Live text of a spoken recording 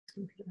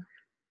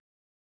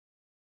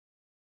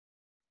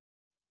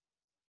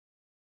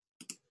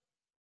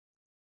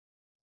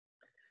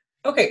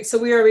Okay, so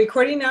we are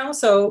recording now.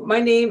 So my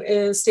name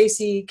is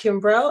Stacey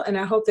Kimbrell, and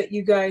I hope that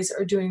you guys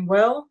are doing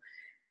well.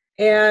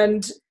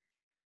 And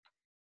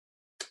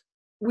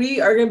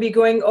we are going to be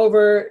going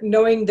over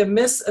knowing the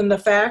myths and the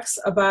facts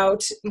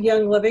about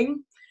Young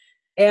Living.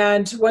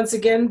 And once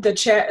again, the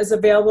chat is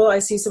available. I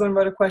see someone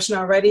wrote a question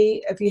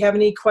already. If you have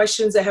any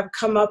questions that have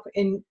come up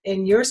in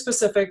your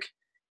specific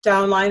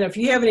downline, if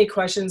you have any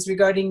questions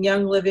regarding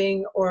Young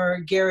Living or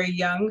Gary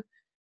Young,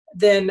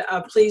 then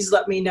please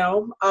let me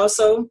know.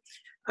 Also,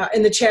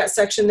 in the chat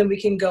section, then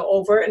we can go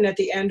over, and at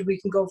the end we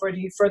can go over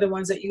any further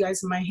ones that you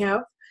guys might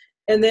have.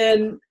 And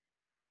then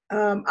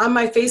on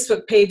my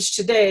Facebook page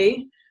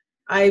today,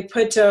 I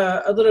put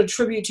a little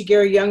tribute to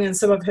Gary Young and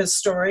some of his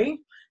story,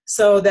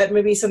 so that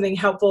may be something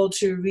helpful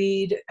to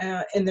read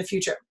in the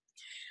future.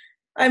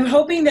 I'm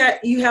hoping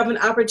that you have an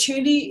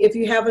opportunity, if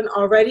you haven't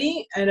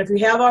already, and if you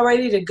have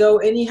already, to go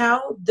anyhow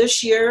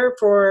this year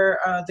for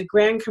the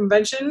Grand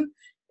Convention.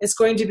 It's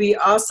going to be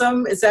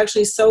awesome. It's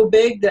actually so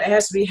big that it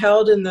has to be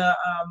held in the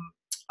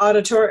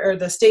auditorium or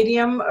the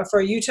stadium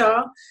for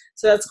Utah.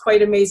 So that's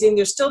quite amazing.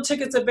 There's still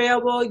tickets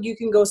available. You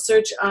can go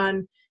search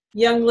on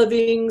Young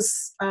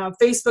Living's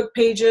Facebook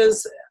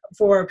pages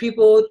for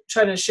people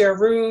trying to share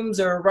rooms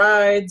or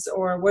rides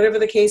or whatever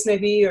the case may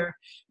be, or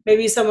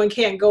maybe someone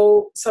can't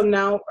go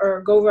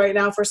go right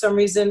now for some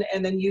reason,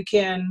 and then you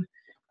can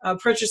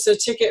purchase a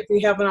ticket if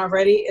you haven't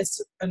already. It's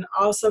an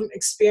awesome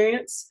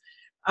experience.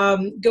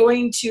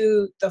 Going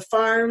to the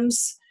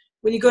farms,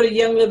 when you go to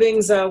Young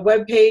Living's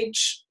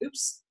webpage,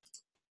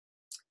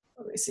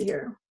 let me see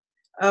here.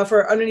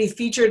 For underneath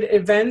featured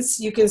events,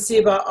 you can see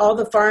about all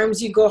the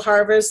farms you go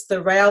harvest,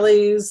 the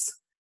rallies,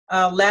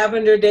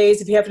 lavender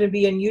days. If you happen to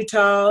be in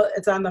Utah,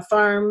 it's on the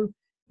farm.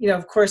 You know,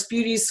 of course,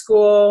 beauty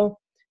school.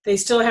 They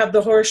still have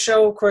the horse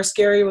show. Of course,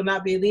 Gary will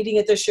not be leading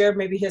it this year.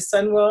 Maybe his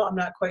son will. I'm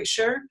not quite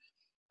sure.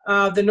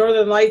 The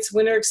Northern Lights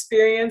Winter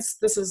Experience.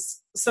 This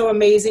is so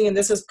amazing, and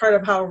this is part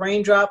of how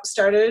Raindrop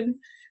started.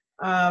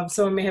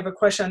 Someone may have a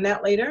question on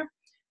that later.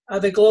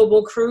 The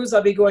Global Cruise,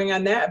 I'll be going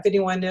on that. If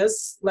anyone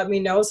is, let me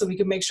know so we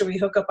can make sure we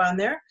hook up on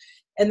there.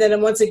 And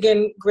then once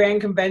again,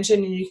 Grand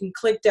Convention, and you can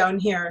click down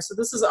here. So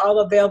this is all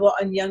available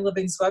on Young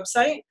Living's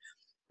website.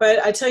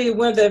 But I tell you,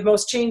 one of the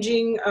most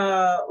changing,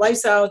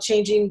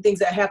 lifestyle-changing things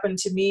that happened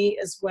to me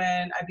is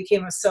when I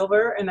became a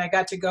silver, and I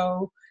got to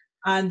go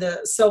on the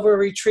silver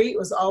retreat. It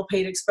was all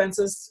paid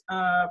expenses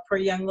for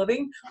Young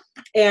Living.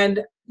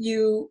 And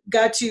you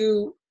got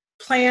to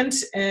plant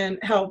and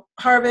help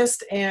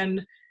harvest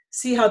and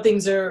see how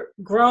things are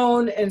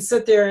grown and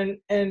sit there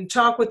and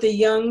talk with the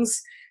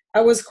youngs.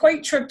 I was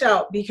quite tripped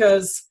out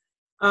because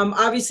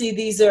obviously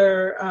these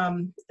are,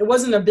 it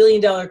wasn't $1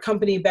 billion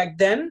company back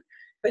then,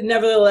 but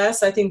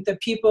nevertheless, I think the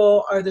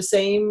people are the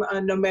same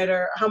no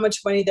matter how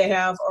much money they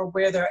have or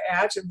where they're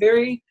at.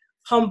 Very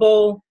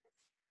humble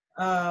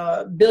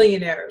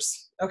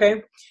billionaires,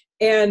 okay?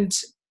 And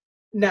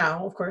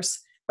now, of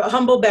course, but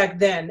humble back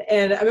then.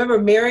 And I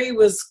remember Mary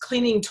was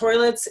cleaning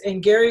toilets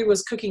and Gary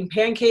was cooking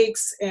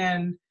pancakes,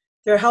 and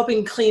they're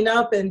helping clean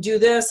up and do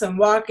this and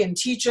walk and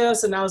teach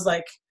us. And I was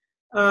like,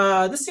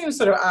 this seems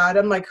sort of odd.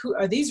 I'm like, who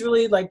are these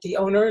really, like the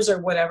owners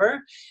or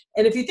whatever?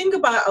 And if you think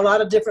about a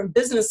lot of different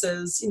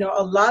businesses, you know,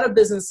 a lot of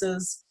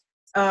businesses,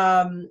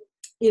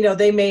 you know,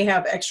 they may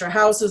have extra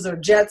houses or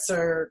jets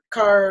or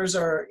cars,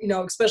 or, you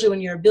know, especially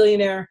when you're a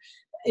billionaire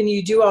and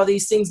you do all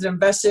these things and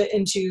invest it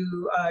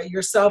into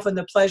yourself and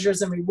the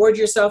pleasures and reward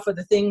yourself with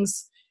the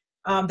things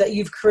that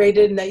you've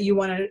created and that you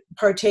want to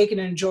partake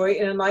and enjoy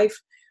in life.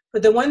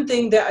 But the one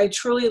thing that I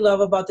truly love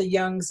about the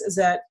Youngs is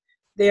that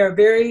they are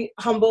very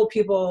humble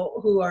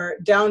people who are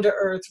down to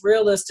earth,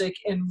 realistic,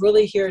 and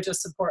really here to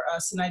support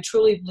us. And I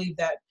truly believe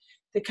that.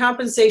 The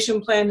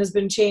compensation plan has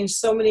been changed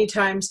so many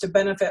times to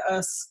benefit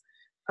us.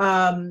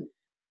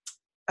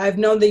 I've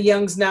known the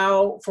Youngs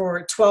now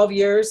for 12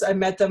 years. I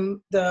met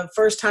them the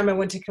first time I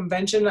went to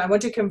convention. I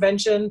went to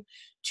convention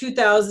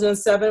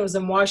 2007. It was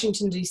in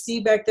Washington,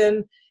 D.C. back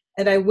then.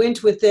 And I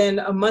went within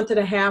a month and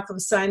a half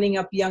of signing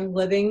up Young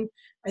Living.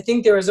 I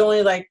think there was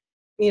only like,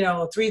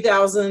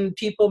 3,000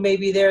 people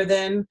maybe there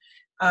then.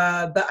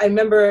 But I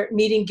remember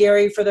meeting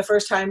Gary for the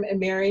first time and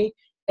Mary,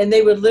 and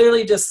they would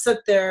literally just sit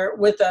there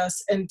with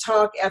us and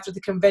talk after the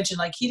convention.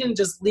 Like, he didn't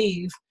just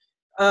leave.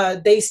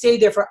 They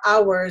stayed there for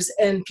hours,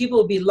 and people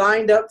would be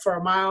lined up for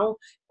a mile,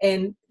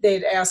 and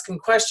they'd ask him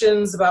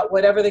questions about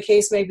whatever the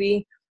case may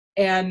be.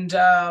 And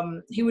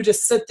he would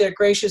just sit there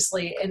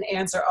graciously and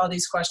answer all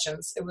these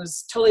questions. It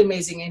was totally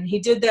amazing. And he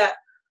did that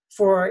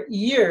for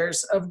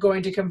years of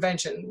going to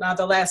convention. Now,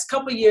 the last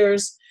couple of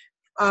years,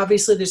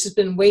 obviously, there's just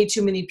been way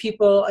too many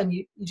people, and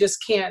you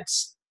just can't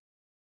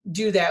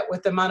do that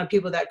with the amount of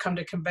people that come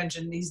to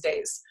convention these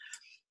days.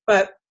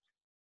 But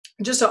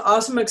just an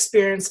awesome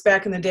experience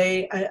back in the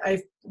day.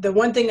 The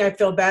one thing I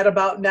feel bad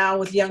about now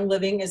with Young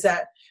Living is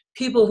that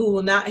people who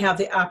will not have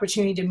the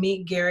opportunity to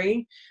meet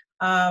Gary,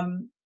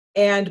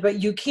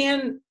 but you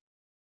can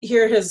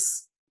hear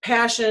his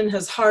passion,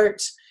 his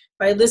heart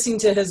by listening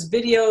to his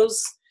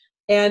videos.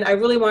 And I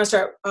really want to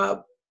start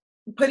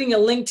putting a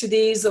link to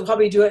these. I'll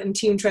probably do it in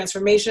Team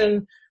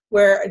Transformation,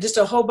 where just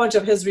a whole bunch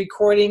of his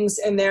recordings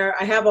in there.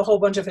 I have a whole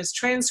bunch of his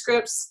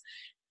transcripts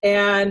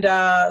and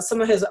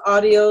some of his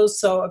audios.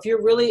 So if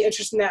you're really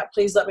interested in that,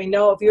 please let me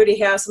know. If you already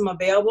have some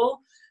available,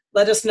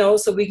 let us know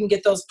so we can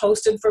get those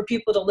posted for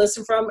people to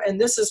listen from. And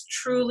this is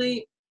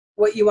truly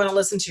what you want to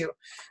listen to.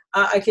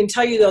 I can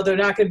tell you, though, they're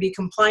not going to be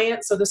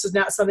compliant. So this is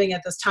not something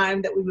at this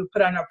time that we would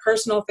put on our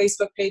personal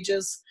Facebook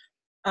pages.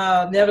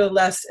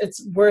 Nevertheless,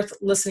 it's worth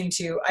listening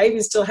to. I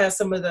even still have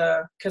some of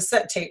the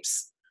cassette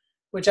tapes,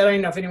 which I don't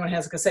even know if anyone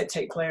has a cassette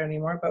tape player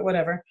anymore, but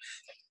whatever.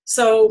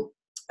 So,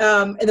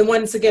 and then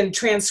once again,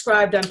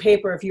 transcribed on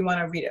paper if you want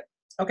to read it.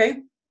 Okay.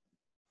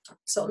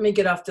 So let me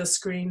get off this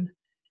screen.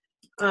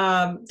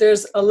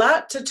 There's a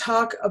lot to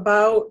talk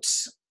about.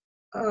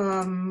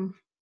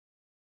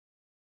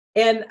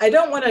 And I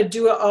don't want to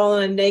do it all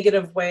in a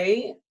negative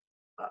way,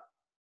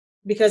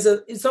 because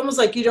it's almost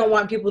like you don't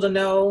want people to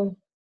know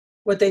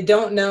what they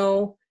don't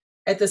know.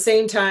 At the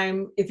same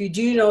time, if you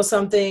do know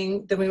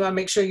something, then we want to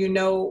make sure you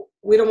know.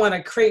 We don't want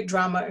to create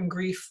drama and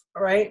grief,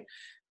 right?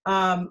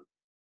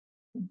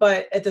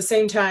 But at the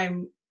same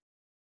time,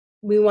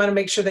 we want to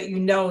make sure that you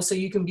know so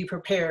you can be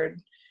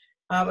prepared.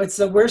 It's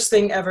the worst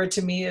thing ever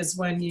to me is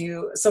when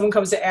someone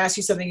comes to ask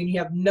you something and you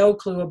have no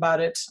clue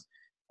about it,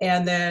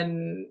 and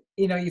then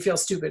you feel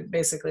stupid,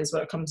 basically, is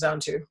what it comes down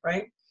to,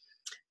 right?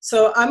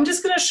 So I'm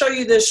just going to show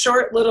you this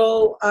short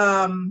little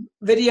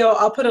video.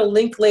 I'll put a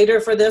link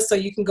later for this so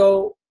you can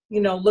go,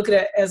 look at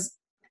it as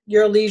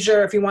your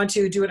leisure if you want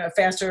to do it at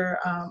faster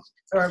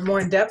or more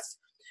in depth.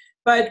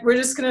 But we're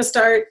just going to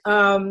start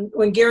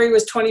when Gary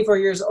was 24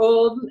 years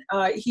old.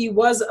 He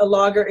was a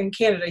logger in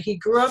Canada. He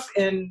grew up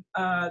in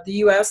the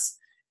U.S.,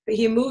 but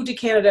he moved to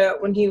Canada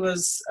when he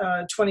was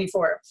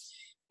 24.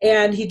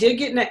 And he did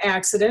get in an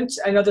accident.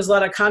 I know there's a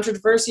lot of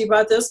controversy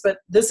about this, but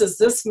this is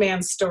this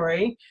man's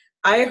story.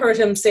 I heard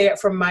him say it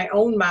from my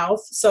own mouth.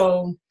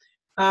 So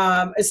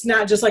it's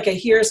not just like a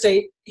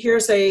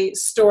hearsay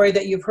story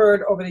that you've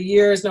heard over the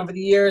years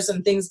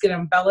and things get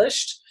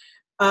embellished.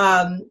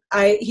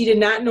 He did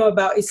not know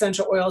about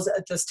essential oils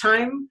at this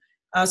time.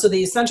 So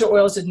the essential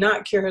oils did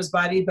not cure his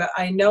body, but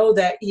I know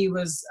that he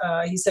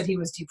said he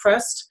was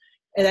depressed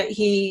and that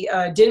he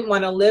didn't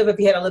want to live if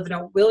he had to live in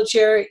a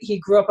wheelchair. He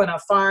grew up on a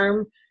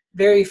farm,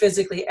 very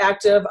physically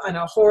active, on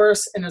a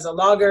horse and as a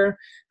logger,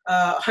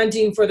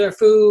 hunting for their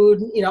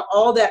food,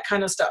 all that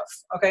kind of stuff,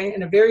 okay,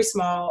 in a very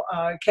small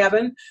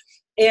cabin.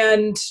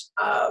 And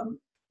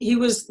he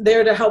was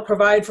there to help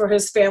provide for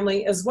his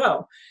family as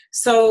well.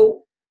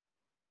 So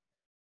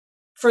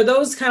for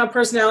those kind of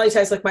personality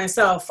types like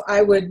myself,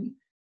 I would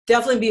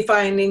definitely be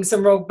finding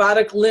some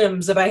robotic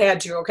limbs if I had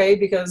to, okay,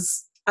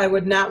 because I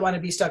would not want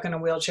to be stuck in a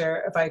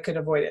wheelchair if I could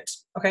avoid it,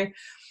 okay?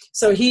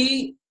 So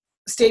he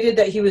stated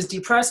that he was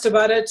depressed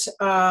about it,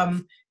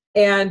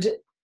 and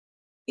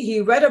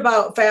he read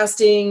about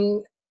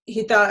fasting.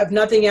 He thought, if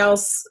nothing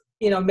else,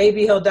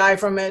 maybe he'll die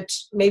from it,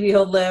 maybe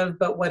he'll live,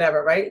 but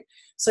whatever, right?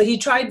 So he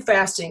tried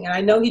fasting, and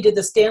I know he did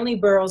the Stanley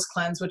Burroughs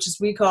cleanse, which is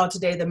we call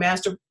today the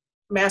master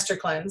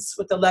cleanse,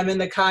 with the lemon,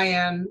 the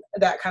cayenne,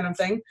 that kind of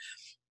thing.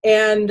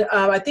 And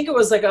I think it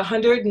was like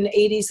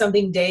 180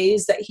 something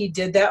days that he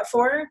did that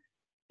for.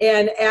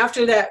 And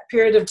after that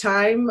period of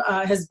time,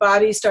 his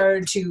body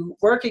started to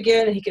work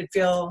again, and he could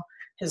feel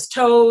his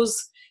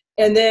toes.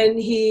 And then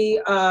he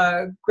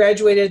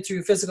graduated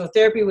through physical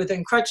therapy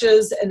within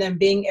crutches and then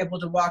being able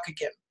to walk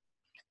again.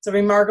 It's a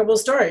remarkable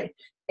story.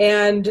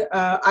 And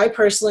I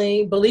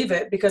personally believe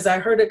it because I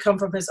heard it come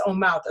from his own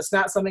mouth. It's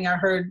not something I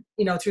heard,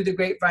 through the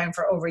grapevine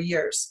for over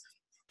years.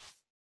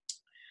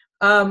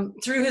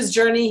 Through his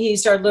journey, he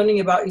started learning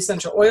about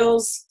essential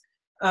oils.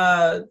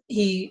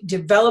 He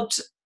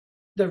developed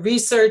the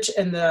research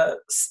and the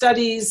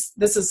studies.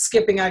 This is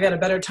skipping. I got a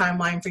better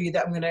timeline for you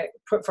that I'm going to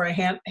put for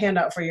a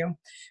handout for you.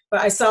 But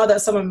I saw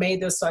that someone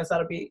made this, so I thought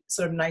it'd be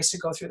sort of nice to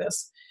go through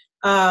this.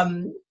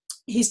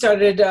 He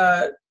started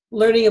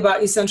learning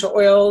about essential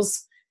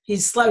oils. He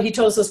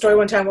told us a story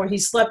one time where he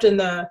slept in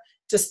the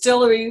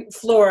distillery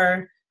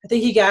floor. I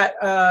think he got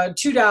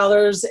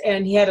 $2,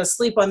 and he had to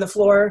sleep on the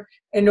floor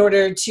in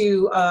order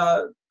to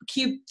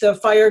keep the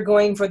fire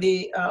going for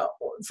the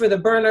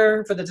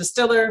burner, for the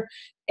distiller.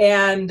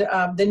 And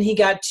then he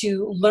got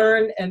to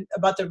learn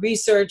about the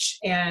research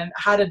and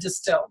how to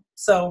distill.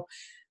 So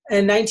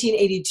in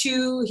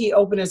 1982, he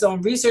opened his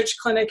own research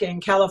clinic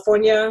in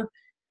California,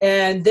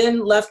 and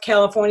then left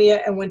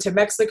California and went to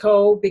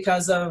Mexico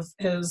because of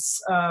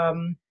his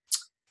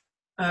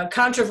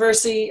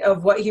controversy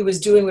of what he was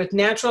doing with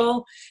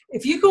natural.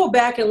 If you go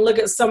back and look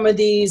at some of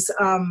these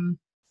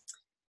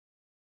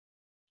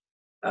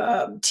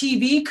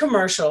TV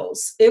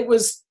commercials, it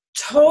was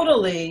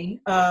totally,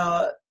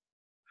 the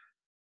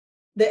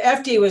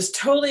FDA was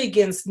totally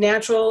against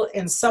natural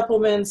and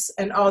supplements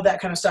and all that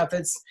kind of stuff.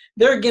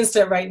 They're against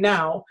it right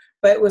now,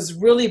 but it was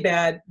really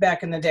bad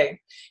back in the day.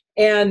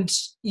 And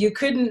you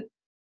couldn't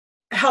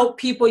help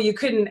people, you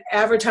couldn't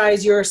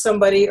advertise you're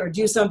somebody or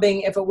do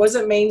something if it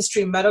wasn't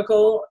mainstream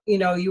medical,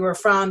 you were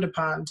frowned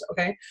upon,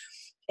 okay?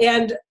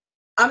 And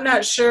I'm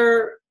not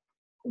sure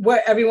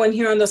what everyone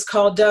here on this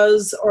call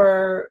does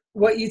or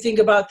what you think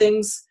about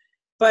things.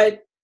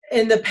 But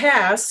in the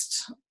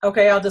past,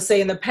 okay, I'll just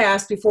say in the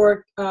past,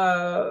 before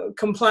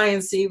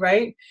compliancy,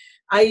 right,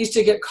 I used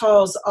to get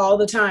calls all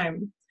the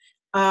time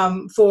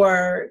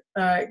for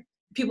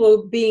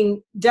people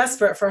being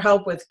desperate for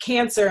help with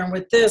cancer and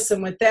with this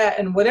and with that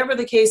and whatever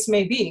the case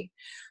may be.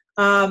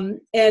 And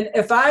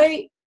if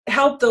I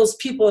help those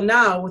people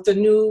now with the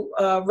new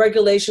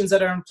regulations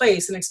that are in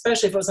place, and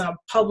especially if it was on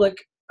a public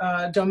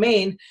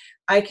domain,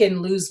 I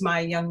can lose my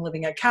Young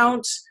Living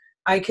account.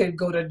 I could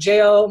go to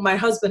jail. My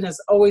husband has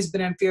always been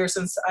in fear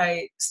since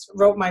I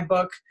wrote my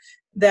book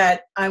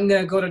that I'm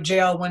going to go to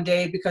jail one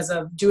day because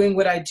of doing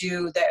what I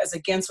do that is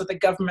against what the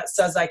government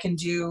says I can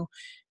do.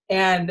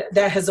 And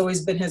that has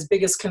always been his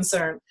biggest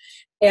concern.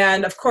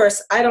 And of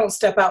course, I don't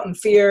step out in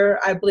fear.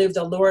 I believe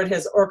the Lord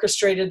has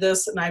orchestrated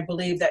this, and I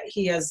believe that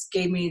he has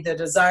gave me the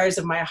desires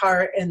of my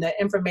heart and the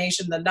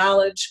information, the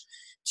knowledge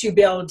to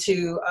be able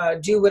to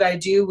do what I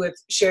do with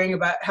sharing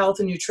about health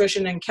and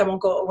nutrition and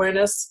chemical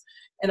awareness.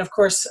 And of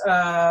course,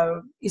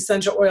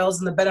 essential oils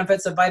and the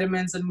benefits of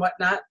vitamins and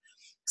whatnot.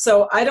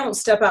 So I don't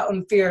step out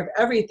in fear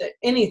of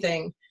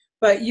anything.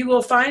 But you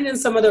will find in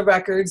some of the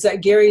records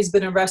that Gary's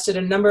been arrested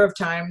a number of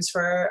times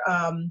for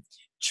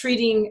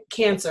treating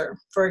cancer,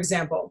 for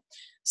example.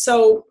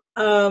 So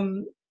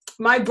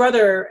my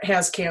brother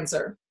has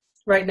cancer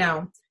right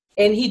now,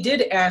 and he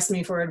did ask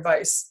me for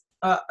advice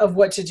of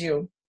what to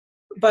do.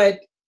 But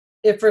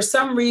if for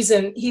some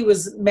reason he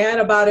was mad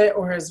about it,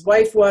 or his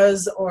wife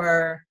was,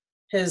 or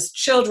his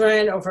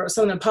children, or for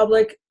someone in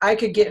public, I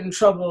could get in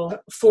trouble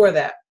for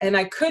that. And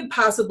I could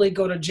possibly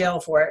go to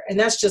jail for it. And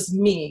that's just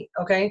me,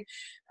 okay?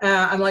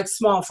 I'm like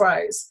small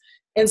fries.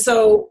 And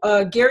so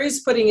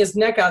Gary's putting his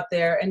neck out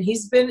there, and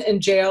he's been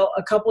in jail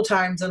a couple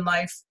times in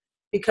life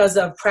because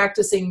of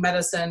practicing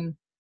medicine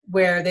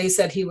where they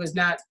said he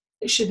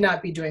should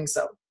not be doing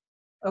so,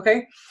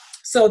 okay?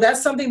 So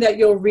that's something that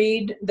you'll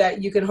read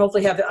that you can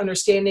hopefully have the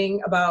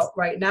understanding about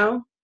right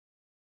now.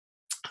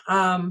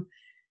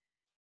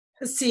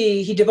 Let's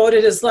see, he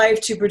devoted his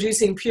life to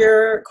producing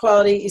pure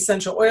quality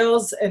essential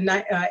oils in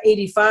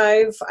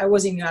 85. I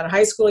wasn't even out of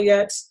high school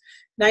yet.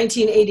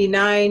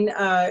 1989,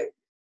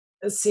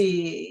 let's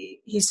see,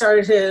 he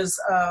started his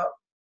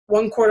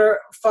 1/4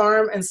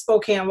 farm in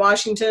Spokane,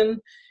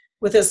 Washington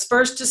with his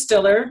first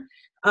distiller.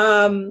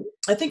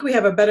 I think we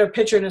have a better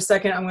picture in a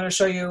second. I'm going to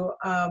show you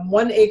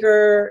 1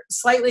 acre,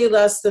 slightly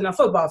less than a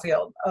football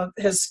field of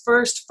his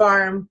first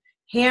farm,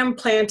 hand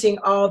planting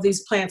all of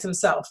these plants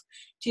himself.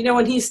 Do you know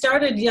when he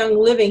started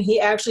Young Living, he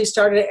actually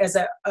started as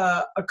a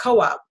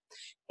co-op,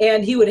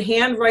 and he would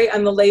hand write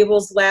on the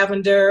labels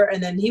lavender,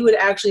 and then he would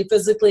actually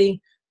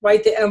physically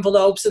write the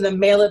envelopes and then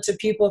mail it to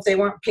people if they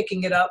weren't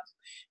picking it up.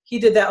 He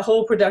did that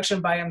whole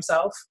production by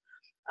himself.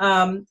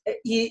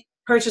 He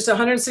purchased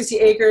 160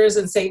 acres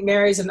in St.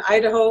 Mary's in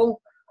Idaho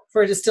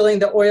for distilling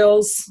the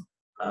oils.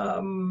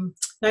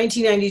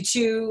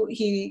 1992,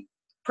 he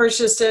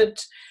purchased it.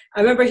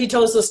 I remember he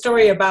told us a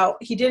story about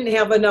he didn't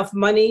have enough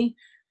money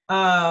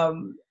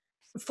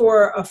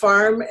for a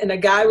farm, and a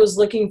guy was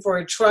looking for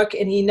a truck,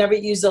 and he never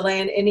used the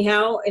land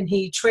anyhow, and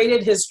he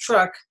traded his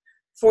truck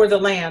for the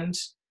land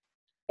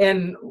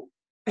and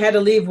had to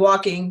leave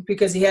walking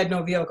because he had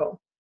no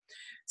vehicle.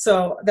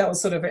 So that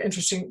was sort of an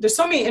interesting, there's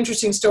so many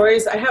interesting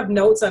stories. I have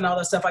notes on all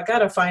this stuff. I got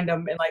to find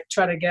them and like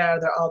try to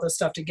gather all this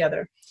stuff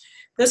together.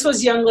 This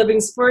was Young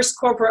Living's first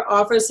corporate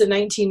office in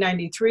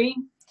 1993.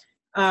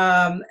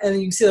 And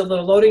you can see the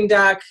little loading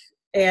dock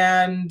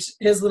and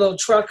his little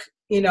truck,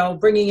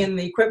 bringing in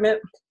the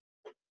equipment.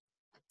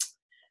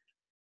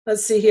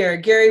 Let's see here.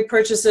 Gary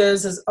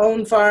purchases his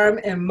own farm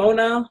in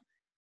Mona,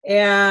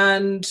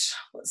 and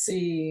let's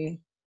see,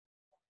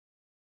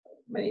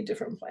 many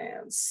different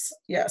plants.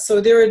 Yeah,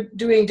 so they were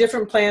doing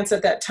different plants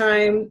at that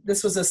time.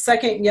 This was a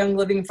second Young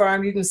Living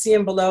farm. You can see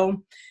them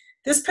below.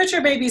 This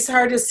picture may be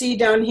hard to see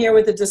down here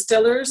with the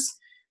distillers,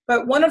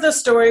 but one of the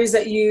stories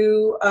that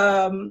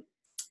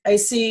I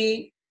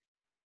see,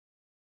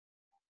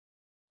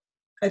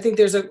 I think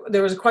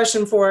there was a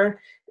question for,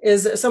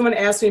 is someone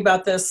asked me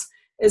about this,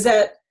 is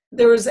that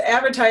there was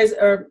advertised,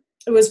 or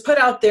it was put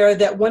out there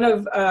that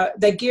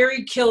that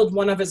Gary killed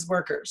one of his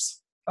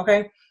workers,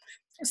 okay?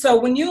 So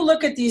when you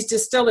look at these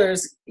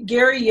distillers,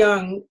 Gary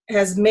Young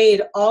has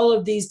made all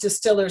of these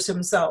distillers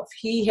himself.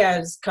 He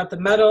has cut the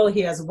metal, he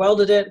has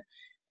welded it,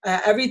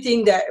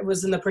 everything that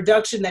was in the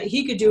production that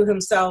he could do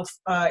himself,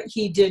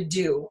 he did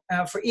do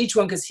for each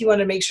one because he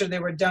wanted to make sure they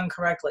were done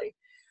correctly.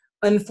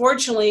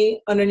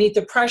 Unfortunately, underneath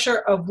the pressure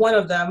of one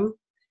of them,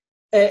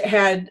 it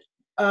had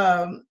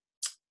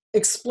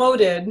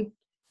exploded,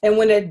 and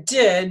when it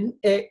did,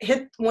 it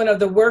hit one of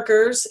the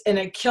workers and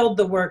it killed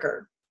the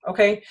worker,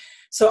 okay?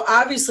 So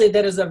obviously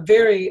that is a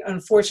very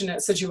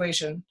unfortunate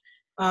situation.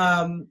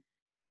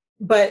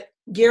 But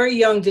Gary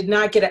Young did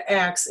not get an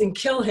axe and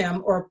kill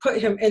him or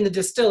put him in the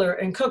distiller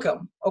and cook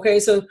him, okay?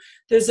 So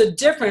there's a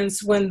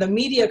difference when the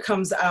media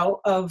comes out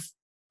of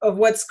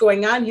what's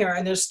going on here,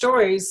 and there's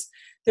stories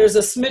there's a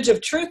smidge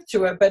of truth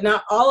to it, but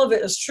not all of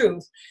it is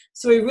truth.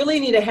 So we really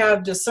need to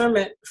have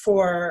discernment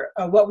for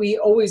what we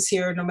always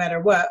hear, no matter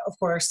what, of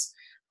course.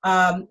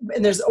 And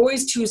there's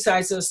always two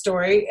sides of the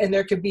story, and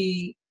there could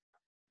be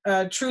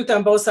truth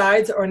on both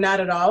sides or not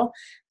at all.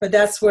 But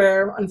that's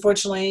where,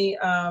 unfortunately,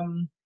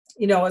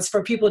 it's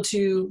for people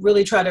to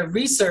really try to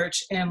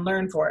research and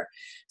learn for.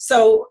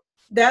 So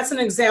that's an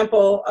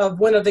example of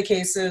one of the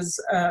cases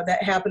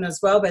that happened as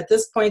well. But at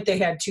this point, they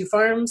had two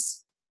farms.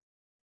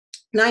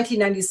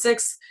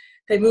 1996,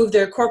 they moved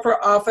their corporate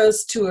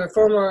office to a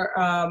former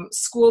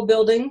school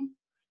building.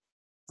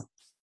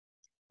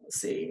 Let's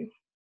see.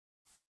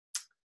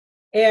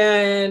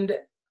 And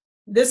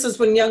this is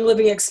when Young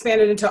Living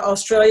expanded into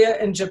Australia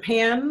and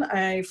Japan.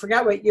 I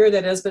forgot what year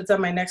that is, but it's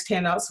on my next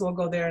handout, so we'll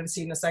go there and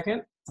see in a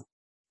second,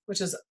 which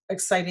is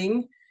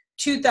exciting.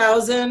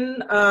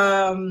 2000.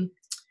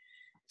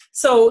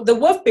 So the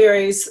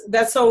wolfberries,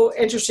 that's so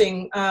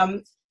interesting.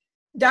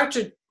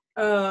 Dr.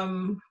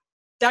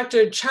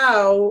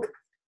 Chow,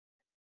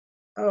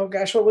 oh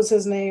gosh, what was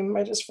his name?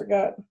 I just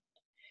forgot.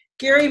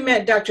 Gary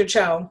met Dr.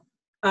 Chow,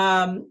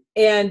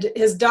 and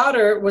his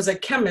daughter was a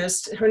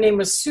chemist. Her name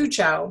was Sue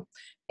Chow,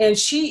 and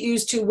she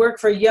used to work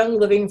for Young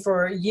Living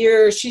for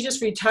years. She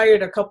just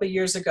retired a couple of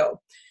years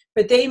ago.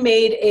 But they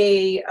made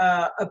a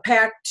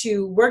pact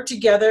to work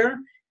together,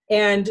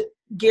 and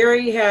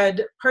Gary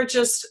had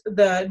purchased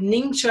the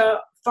Ningxia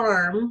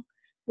farm,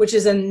 which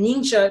is in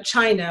Ningxia,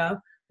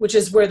 China, which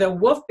is where the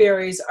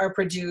wolfberries are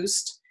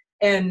produced,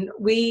 and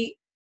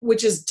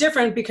which is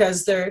different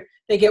because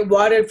they get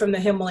watered from the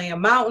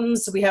Himalayan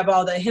mountains. So we have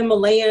all the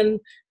Himalayan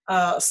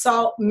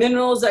salt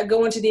minerals that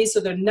go into these,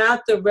 so they're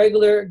not the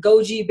regular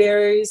goji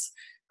berries.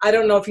 I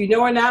don't know if you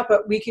know or not,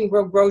 but we can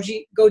grow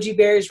goji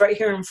berries right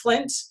here in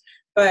Flint.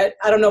 But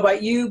I don't know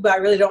about you, but I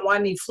really don't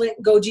want any Flint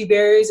goji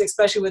berries,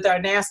 especially with our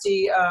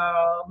nasty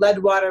lead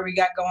water we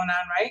got going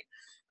on,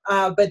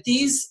 right? But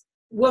these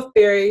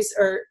wolfberries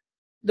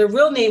the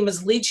real name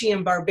is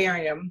Lycium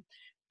barbarium.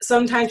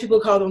 Sometimes people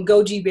call them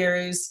goji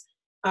berries,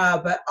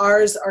 but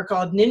ours are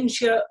called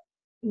Ningxia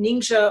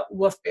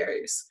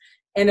wolfberries.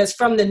 And it's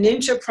from the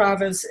Ningxia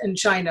province in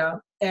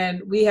China,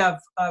 and we have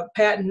a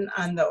patent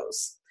on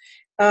those.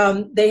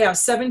 They have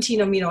 17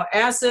 amino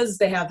acids.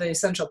 They have the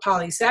essential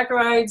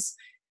polysaccharides.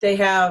 They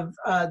have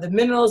the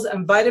minerals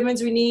and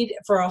vitamins we need.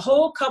 For a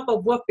whole cup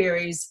of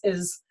wolfberries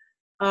is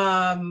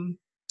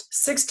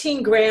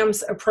 16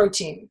 grams of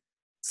protein.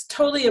 It's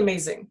totally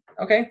amazing,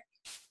 okay?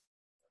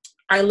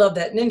 I love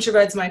that. Ninja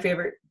Red's my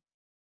favorite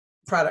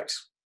product.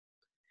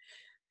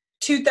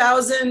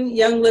 2000,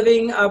 Young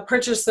Living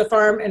purchased the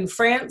farm in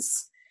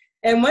France.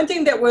 And one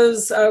thing that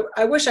was,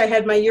 I wish I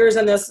had my years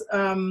on this,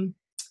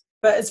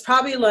 but it's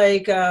probably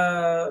like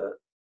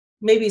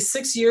maybe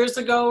 6 years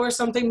ago or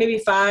something, maybe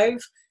 5.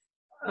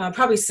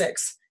 Probably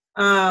 6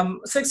 or a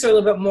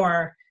little bit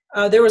more.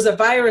 There was a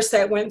virus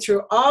that went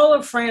through all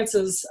of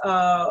France's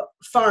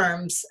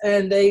farms,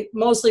 and they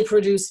mostly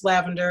produced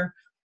lavender,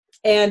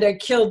 and it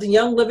killed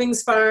Young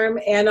Living's farm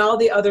and all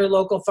the other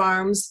local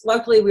farms.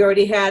 Luckily, we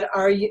already had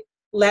our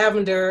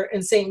lavender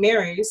in St.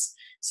 Mary's,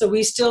 so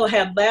we still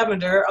had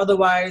lavender.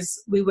 Otherwise,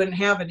 we wouldn't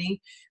have any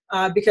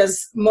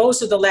because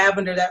most of the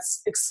lavender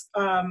that's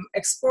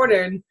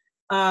exported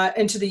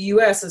into the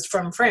U.S. is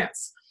from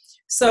France.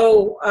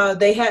 So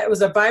it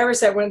was a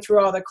virus that went through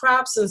all the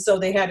crops, and so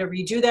they had to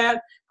redo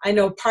that. I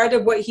know part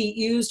of what he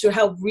used to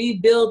help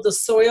rebuild the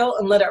soil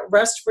and let it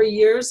rest for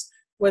years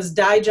was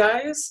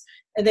digyes,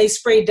 and they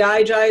sprayed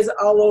digyes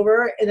all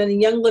over. And then the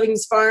Young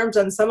Living's farms,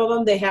 on some of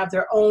them, they have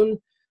their own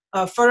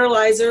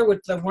fertilizer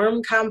with the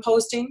worm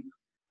composting,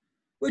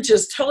 which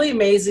is totally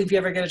amazing if you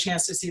ever get a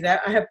chance to see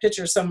that. I have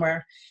pictures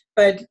somewhere.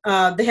 But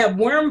they have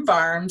worm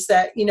farms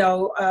that,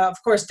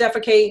 of course,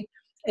 defecate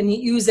and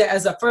use it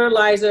as a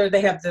fertilizer.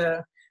 They have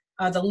the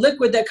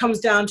liquid that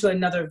comes down to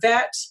another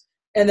vat,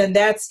 and then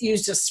that's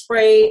used to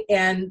spray,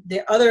 and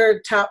the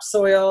other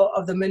topsoil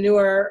of the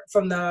manure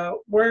from the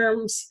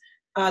worms,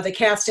 the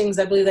castings,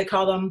 I believe they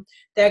call them,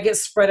 that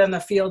gets spread on the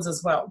fields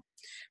as well.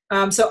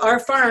 So our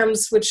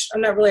farms, which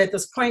I'm not really at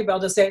this point, but I'll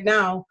just say it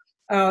now,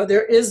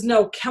 there is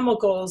no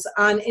chemicals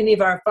on any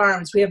of our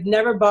farms. We have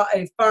never bought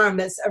a farm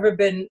that's ever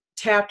been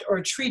tapped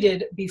or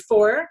treated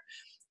before.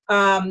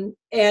 And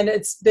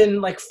it's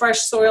been like fresh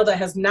soil that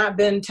has not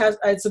been tested.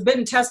 It's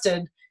been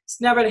tested. It's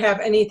never to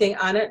have anything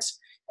on it.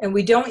 And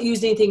we don't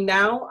use anything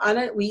now on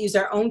it. We use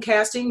our own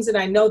castings, and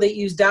I know they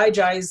use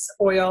digyes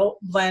oil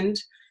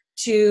blend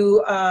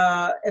to,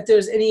 if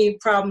there's any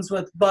problems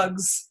with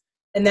bugs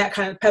and that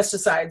kind of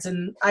pesticides.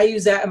 And I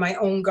use that in my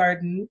own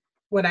garden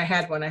when I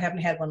had one. I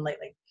haven't had one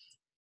lately.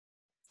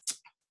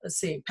 Let's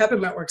see.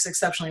 Peppermint works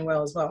exceptionally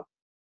well as well.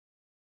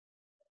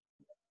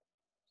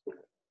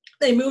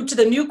 They moved to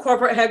the new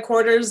corporate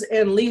headquarters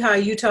in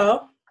Lehi,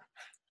 Utah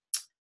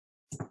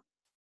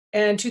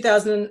in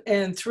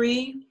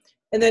 2003.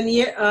 And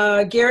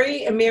then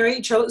Gary and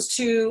Mary chose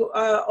to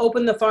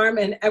open the farm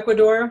in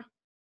Ecuador.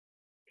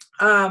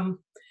 I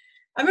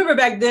remember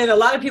back then, a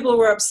lot of people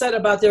were upset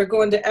about their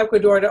going to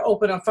Ecuador to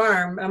open a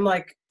farm. I'm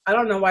like, I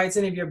don't know why it's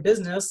any of your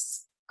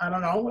business. I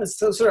don't know. It's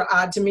so sort of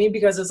odd to me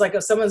because it's like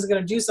if someone's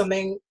going to do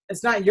something,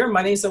 it's not your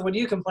money. So what are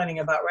you complaining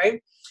about,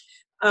 right?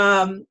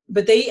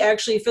 But they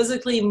actually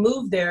physically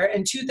moved there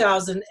in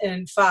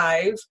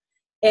 2005.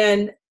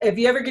 And if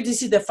you ever get to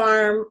see the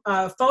farm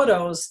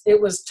photos,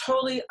 it was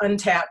totally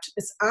untapped.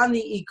 It's on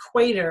the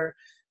equator.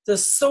 The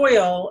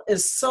soil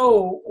is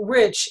so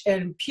rich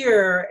and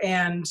pure,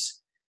 and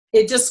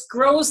it just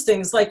grows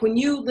things. Like when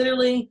you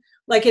literally,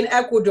 like in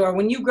Ecuador,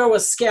 when you grow a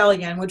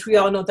scallion, which we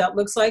all know what that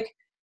looks like,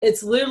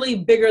 it's literally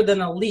bigger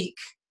than a leek,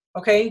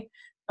 okay?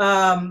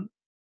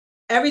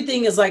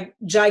 Everything is like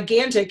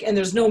gigantic, and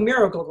there's no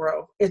Miracle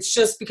Grow. It's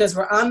just because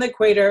we're on the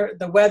equator,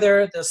 the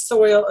weather, the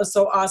soil is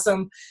so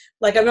awesome.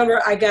 Like I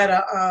remember I got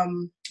a,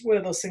 what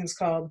are those things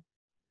called?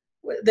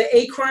 The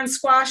acorn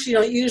squash, you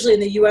know, usually in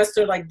the US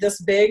they're like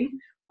this big.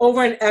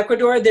 Over in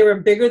Ecuador, they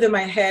were bigger than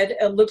my head.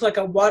 It looked like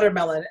a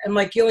watermelon. And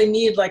like you only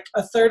need like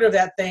a third of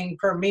that thing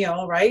per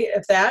meal, right?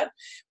 If that,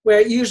 where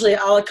usually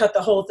I'll cut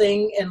the whole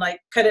thing and like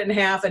cut it in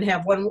half and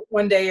have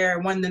one day or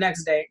one the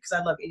next day, because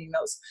I love eating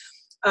those.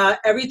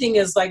 Everything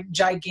is like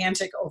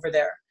gigantic over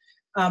there.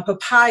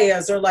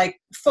 Papayas are like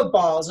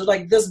footballs, are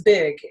like this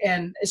big,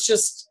 and it's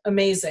just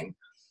amazing.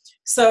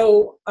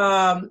 So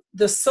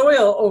the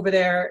soil over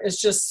there is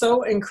just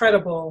so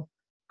incredible,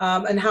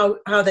 and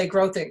how they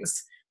grow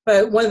things.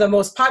 But one of the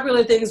most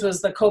popular things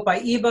was the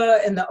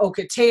copaiba and the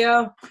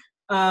ocotea.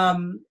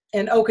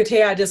 And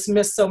ocotea I just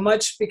miss so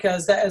much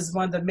because that is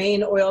one of the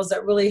main oils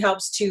that really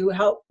helps to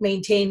help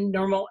maintain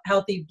normal,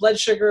 healthy blood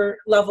sugar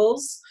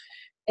levels.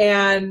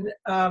 And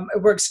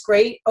it works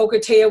great.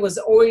 Ocotea was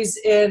always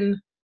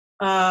in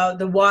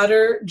the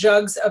water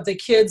jugs of the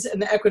kids in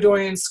the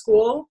Ecuadorian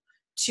school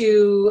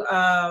to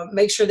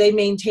make sure they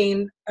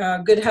maintain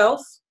good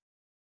health.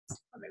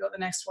 Let me go to the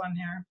next one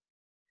here.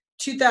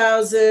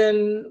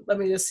 2000, let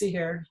me just see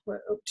here,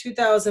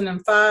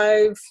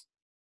 2005,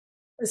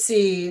 let's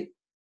see,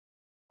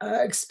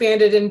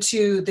 expanded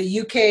into the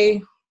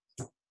UK.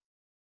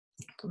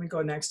 Let me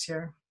go next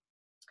here.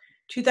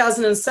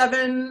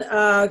 2007,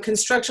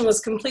 construction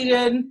was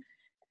completed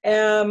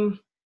at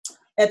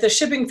the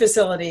shipping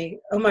facility.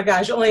 Oh my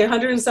gosh, only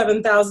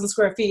 107,000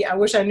 square feet. I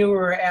wish I knew where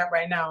we're at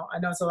right now. I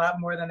know it's a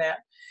lot more than that.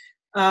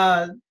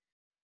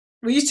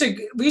 We used to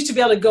be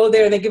able to go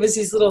there and they give us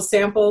these little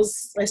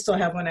samples. I still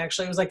have one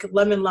actually. It was like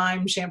lemon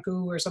lime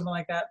shampoo or something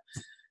like that.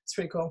 It's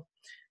pretty cool.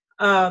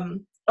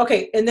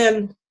 Okay, and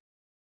then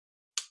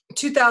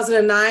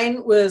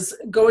 2009 was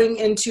going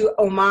into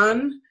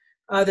Oman.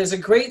 There's a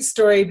great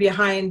story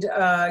behind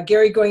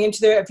Gary going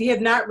into there. If you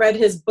have not read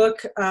his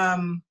book,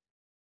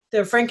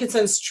 The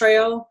Frankincense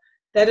Trail,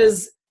 that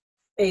is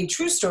a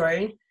true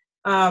story.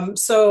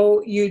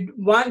 So you'd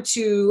want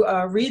to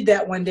read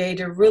that one day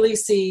to really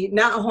see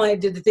not only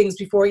did the things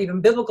before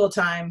even biblical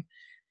time,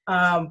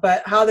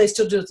 but how they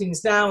still do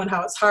things now and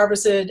how it's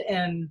harvested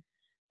and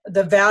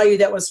the value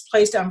that was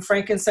placed on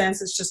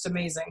frankincense. It's just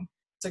amazing.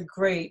 It's a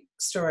great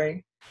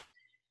story.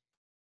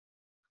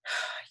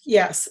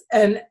 Yes,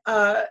 and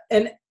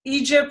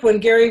Egypt, when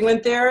Gary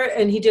went there,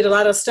 and he did a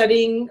lot of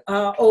studying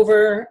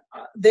over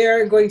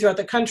there, going throughout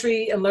the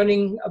country and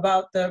learning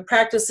about the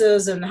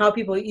practices and how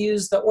people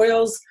use the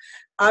oils.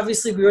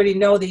 Obviously, we already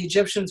know the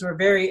Egyptians were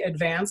very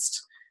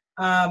advanced.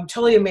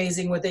 Totally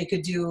amazing what they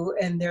could do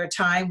in their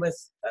time with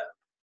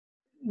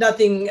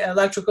nothing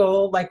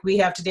electrical like we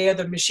have today,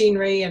 other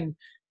machinery and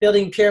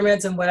building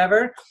pyramids and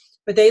whatever.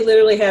 But they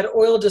literally had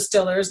oil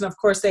distillers, and of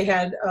course they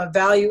had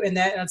value in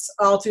that, and it's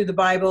all through the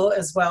Bible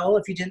as well,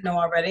 if you didn't know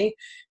already.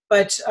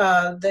 But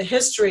the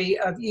history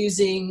of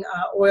using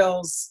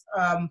oils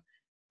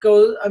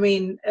what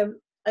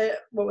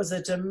was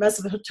it?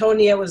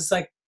 Mesopotamia was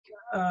like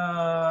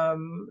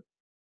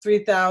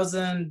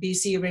 3000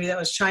 BC, or maybe that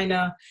was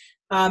China.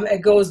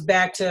 It goes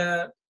back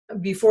to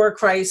before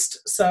Christ,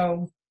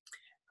 so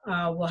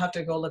we'll have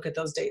to go look at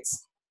those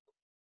dates.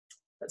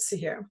 Let's see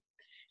here.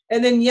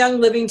 And then Young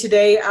Living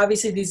today,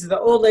 obviously these are the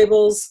old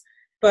labels,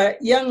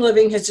 but Young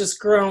Living has just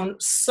grown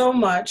so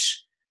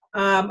much.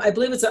 I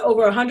believe it's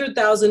over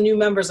 100,000 new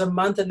members a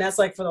month, and that's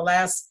like for the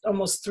last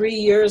almost 3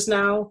 years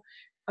now.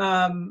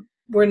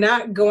 We're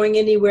not going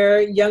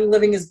anywhere. Young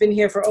Living has been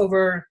here for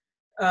over,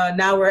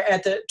 now we're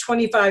at the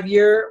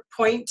 25-year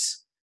point,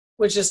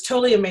 which is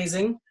totally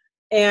amazing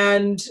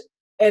and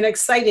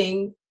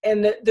exciting.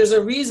 And there's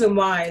a reason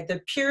why.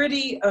 The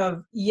purity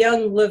of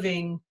Young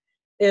Living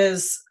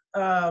is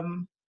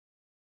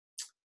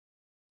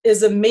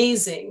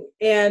amazing.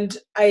 And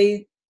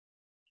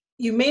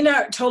you may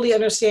not totally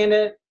understand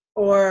it,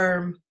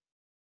 or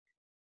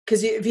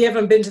because if you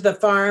haven't been to the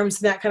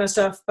farms and that kind of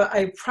stuff, but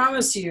I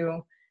promise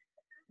you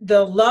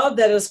the love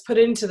that is put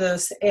into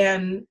this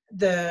and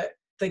the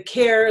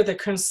care, the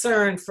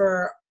concern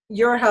for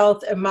your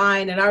health and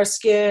mine and our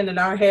skin and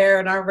our hair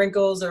and our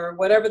wrinkles or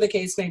whatever the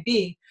case may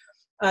be,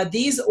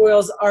 these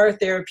oils are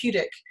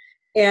therapeutic.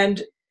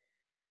 And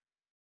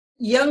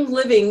Young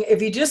Living,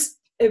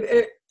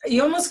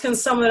 you almost can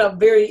sum it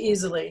up very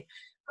easily.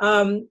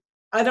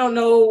 I don't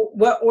know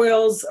what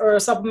oils or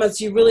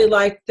supplements you really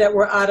like that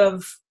we're out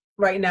of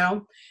right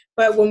now,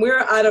 but when we're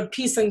out of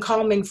peace and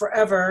calming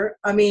forever,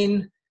 I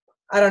mean,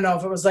 I don't know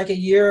if it was like a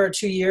year or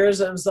 2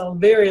 years. It was a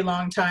very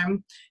long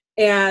time.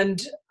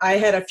 And I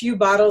had a few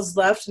bottles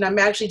left, and I'm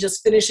actually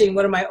just finishing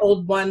one of my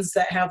old ones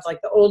that have like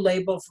the old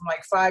label from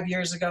like 5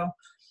 years ago.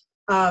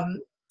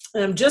 And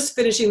I'm just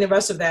finishing the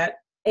rest of that.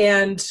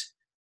 And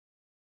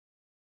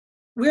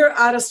we're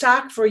out of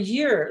stock for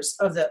years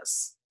of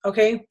this,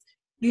 okay?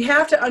 You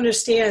have to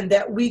understand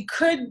that we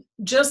could,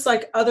 just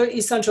like other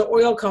essential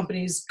oil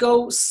companies,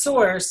 go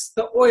source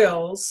the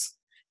oils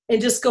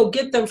and just go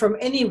get them from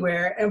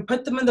anywhere and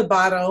put them in the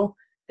bottle.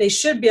 They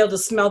should be able to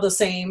smell the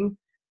same,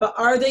 but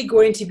are they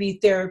going to be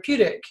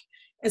therapeutic?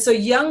 And so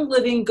Young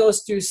Living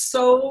goes through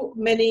so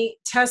many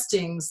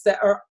testings that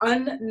are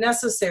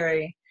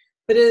unnecessary,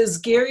 but it is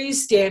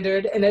Gary's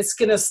standard, and it's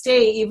going to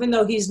stay even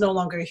though he's no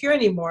longer here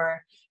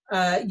anymore.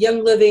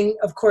 Young Living,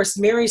 of course,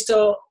 Mary's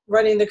still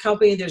running the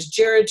company. There's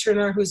Jared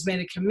Turner, who's made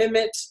a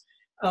commitment.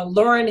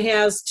 Lauren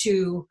has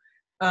to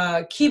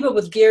keep up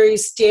with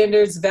Gary's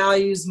standards,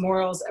 values,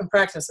 morals, and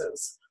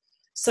practices.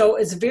 So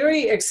it's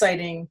very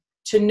exciting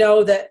to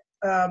know that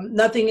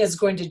nothing is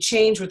going to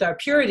change with our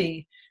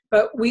purity,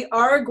 but we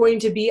are going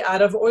to be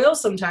out of oil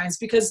sometimes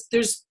because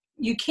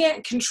you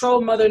can't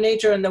control Mother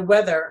Nature and the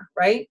weather,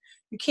 right?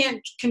 You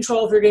can't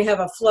control if you're going to have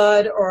a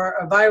flood or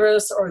a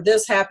virus or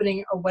this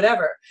happening or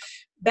whatever.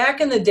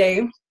 Back in the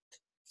day,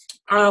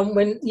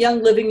 when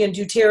Young Living and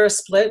doTERRA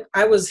split,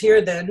 I was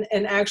here then,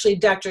 and actually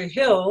Dr.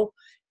 Hill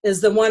is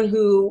the one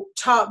who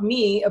taught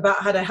me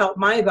about how to help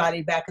my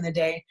body back in the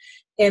day.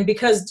 And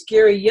because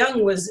Gary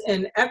Young was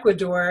in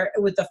Ecuador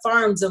with the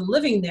farms and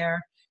living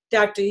there,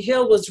 Dr.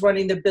 Hill was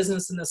running the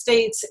business in the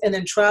States and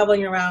then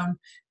traveling around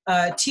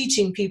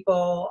teaching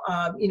people,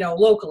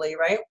 locally,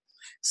 right?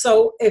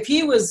 So if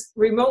he was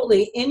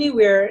remotely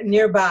anywhere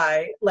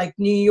nearby, like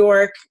New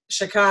York,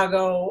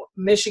 Chicago,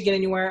 Michigan,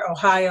 anywhere,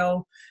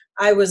 Ohio,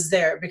 I was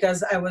there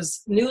because I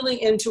was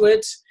newly into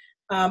it.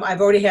 I've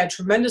already had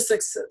tremendous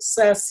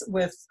success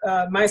with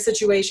my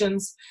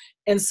situations.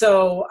 And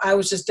so I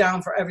was just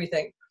down for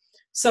everything.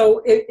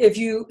 So if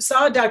you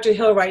saw Dr.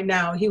 Hill right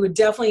now, he would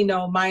definitely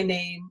know my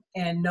name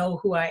and know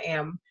who I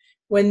am.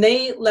 When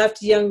they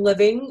left Young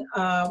Living,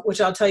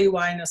 which I'll tell you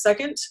why in a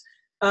second,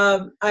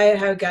 I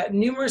have got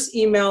numerous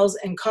emails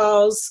and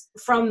calls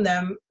from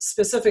them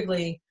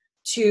specifically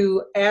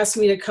to ask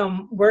me to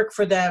come work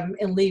for them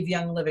and leave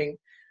Young Living.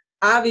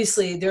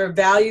 Obviously, their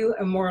value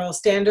and moral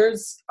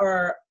standards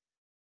are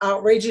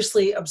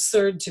outrageously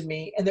absurd to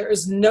me, and there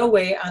is no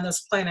way on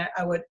this planet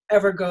I would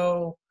ever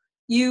go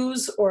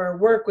use or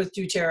work with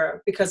doTERRA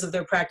because of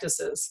their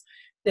practices.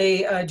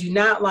 They do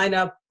not line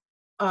up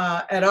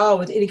at all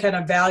with any kind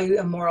of value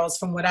and morals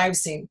from what I've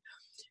seen.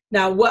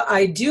 Now, what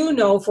I do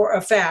know for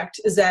a fact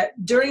is that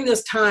during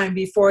this time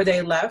before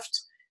they left,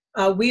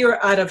 we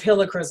were out of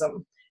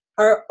helichrysum.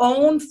 Our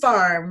own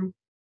farm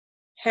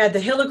had the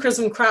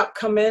helichrysum crop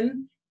come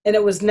in, and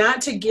it was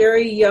not to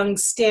Gary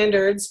Young's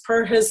standards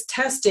per his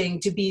testing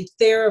to be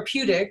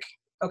therapeutic,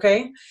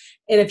 okay?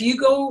 And if you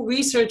go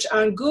research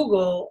on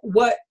Google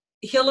what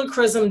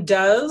helichrysum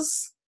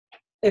does,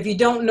 if you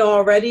don't know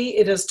already,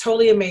 it is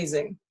totally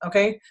amazing,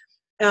 okay?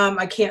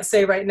 I can't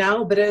say right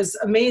now, but it is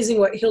amazing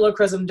what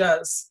helichrysum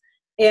does.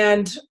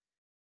 And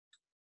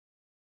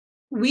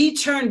we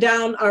turned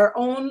down our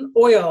own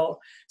oil.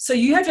 So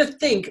you have to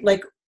think,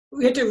 like,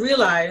 we have to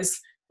realize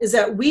is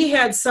that we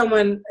had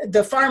someone,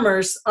 the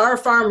farmers, our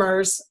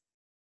farmers,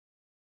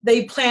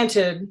 they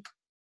planted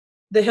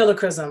the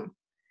helichrysum.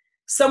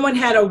 Someone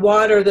had to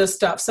water this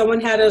stuff. Someone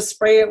had to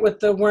spray it with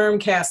the worm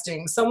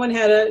casting. Someone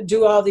had to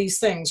do all these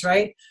things,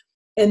 right?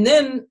 And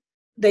then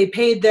they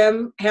paid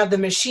them, have the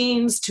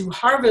machines to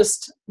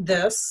harvest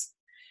this,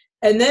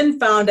 and then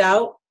found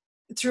out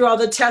through all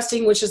the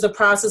testing, which is a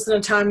process and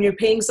a time you're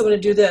paying someone to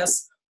do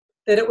this,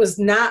 that it was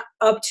not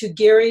up to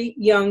Gary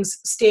Young's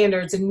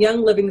standards and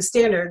Young Living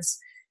standards.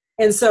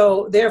 And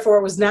so therefore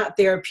it was not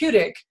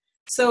therapeutic.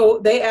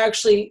 So they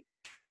actually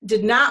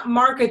did not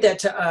market that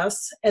to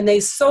us, and they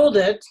sold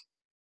it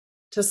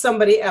to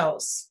somebody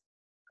else.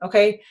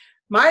 Okay.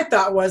 My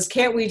thought was,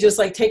 can't we just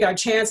like take our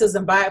chances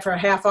and buy it for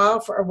half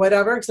off or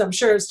whatever? Because I'm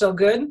sure it's still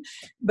good.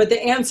 But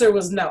the answer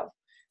was no.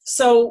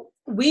 So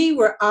we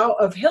were out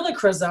of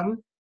helichrysum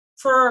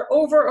for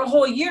over a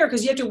whole year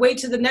because you have to wait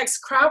till the next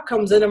crop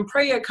comes in and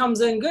pray it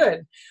comes in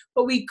good.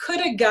 But we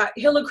could have got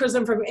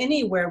helichrysum from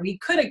anywhere. We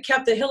could have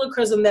kept the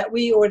helichrysum that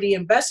we already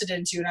invested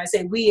into. And I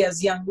say we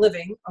as Young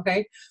Living,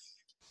 okay?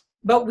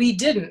 But we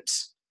didn't.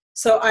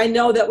 So I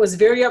know that was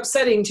very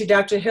upsetting to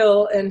Dr.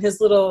 Hill and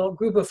his little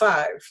group of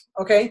 5,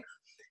 okay?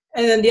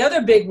 And then the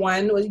other big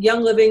one was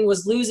Young Living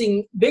was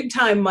losing big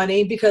time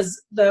money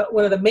because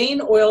one of the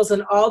main oils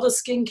in all the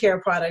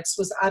skincare products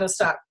was out of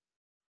stock.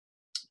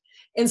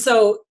 And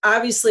so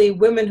obviously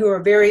women who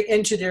are very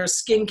into their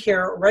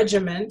skincare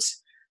regimen,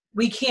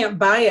 we can't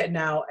buy it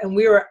now. And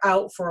we were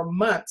out for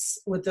months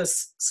with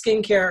this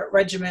skincare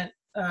regimen,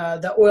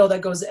 the oil that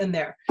goes in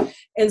there.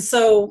 And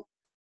so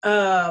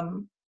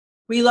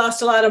we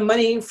lost a lot of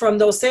money from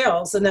those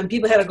sales. And then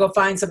people had to go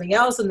find something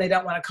else, and they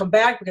don't want to come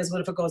back because what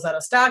if it goes out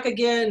of stock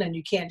again and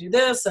you can't do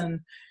this, and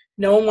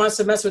no one wants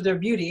to mess with their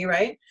beauty,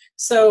 right?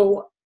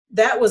 So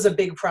that was a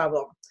big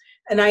problem.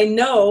 And I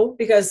know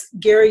because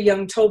Gary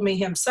Young told me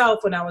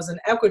himself when I was in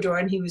Ecuador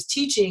and he was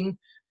teaching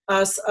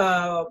us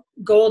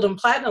gold and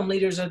platinum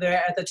leaders are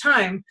there at the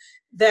time,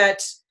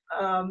 that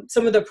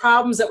some of the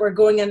problems that were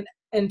going in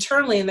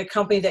internally in the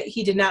company that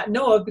he did not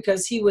know of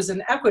because he was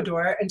in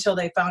Ecuador until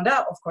they found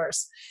out, of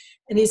course.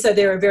 And he said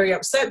they were very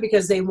upset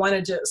because they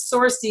wanted to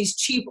source these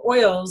cheap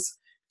oils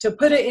to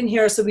put it in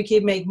here so we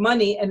could make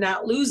money and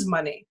not lose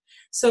money.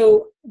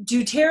 So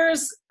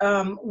doTERRA's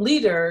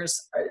leaders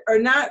are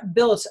not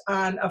built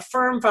on a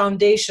firm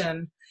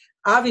foundation,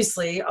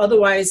 obviously.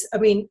 Otherwise, I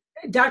mean,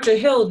 Dr.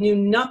 Hill knew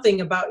nothing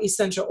about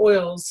essential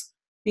oils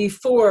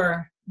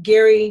before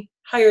Gary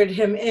hired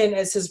him in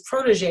as his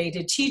protege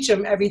to teach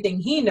him everything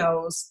he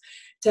knows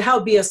to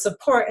help be a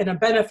support and a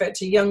benefit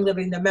to Young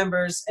Living, the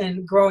members,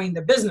 and growing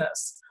the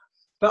business.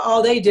 But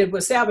all they did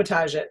was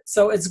sabotage it.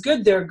 So it's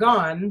good they're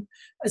gone.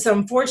 It's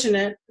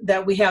unfortunate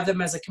that we have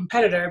them as a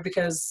competitor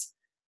because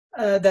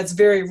that's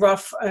very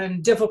rough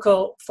and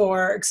difficult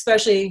for,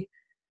 especially,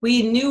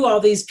 we knew all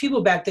these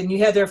people back then. You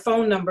had their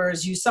phone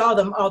numbers. You saw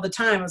them all the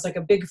time. It was like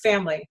a big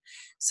family.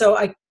 So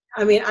I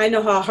mean, I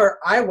know how hurt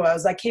I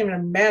was. I can't even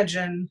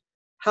imagine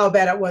how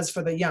bad it was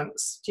for the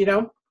Youngs, you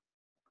know?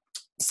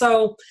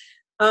 So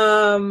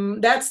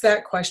that's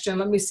that question.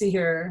 Let me see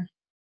here.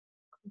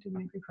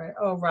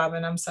 Oh,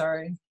 Robin, I'm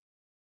sorry.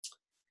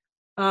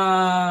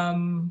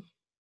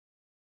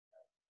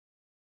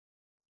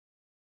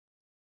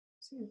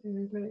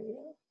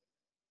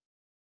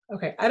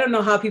 Okay, I don't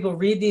know how people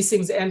read these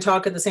things and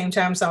talk at the same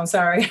time, so I'm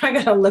sorry. I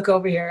gotta look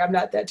over here. I'm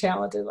not that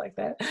talented like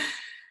that.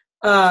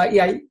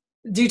 Yeah,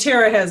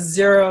 doTERRA has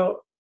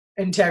zero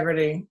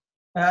integrity.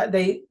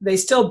 They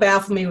still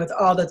baffle me with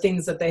all the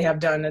things that they have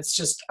done. It's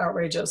just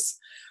outrageous.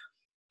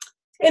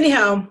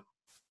 Anyhow,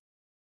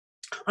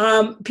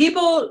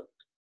 people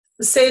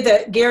say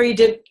that Gary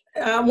did,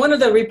 one of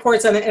the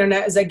reports on the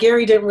internet is that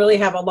Gary didn't really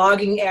have a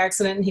logging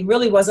accident and he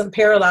really wasn't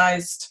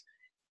paralyzed.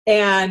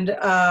 And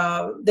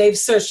they've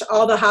searched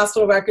all the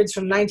hospital records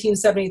from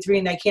 1973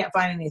 and they can't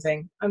find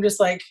anything. I'm just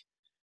like,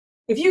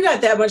 if you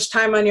got that much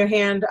time on your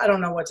hand, I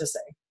don't know what to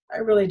say. I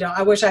really don't.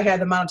 I wish I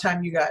had the amount of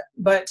time you got,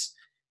 but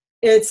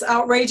it's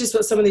outrageous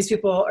what some of these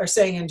people are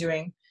saying and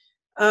doing.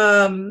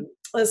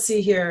 Let's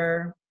see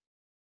here.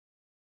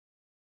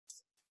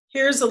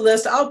 Here's a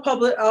list.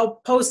 I'll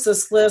post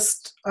this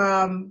list.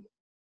 I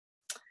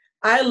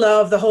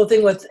love the whole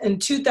thing with, in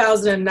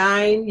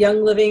 2009,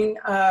 Young Living,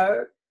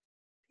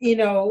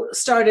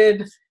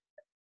 started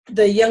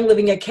the Young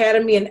Living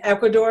Academy in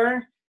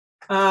Ecuador.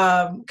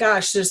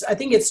 Gosh, I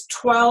think it's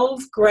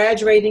 12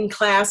 graduating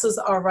classes,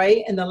 all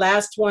right. And the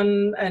last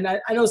one, and I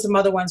know some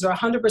other ones, are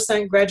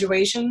 100%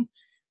 graduation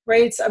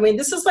rates. I mean,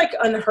 this is like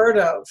unheard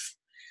of.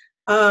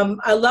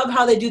 I love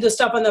how they do the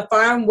stuff on the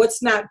farm.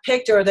 What's not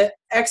picked or the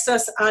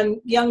excess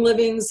on Young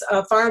Living's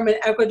farm in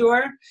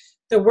Ecuador,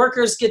 the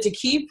workers get to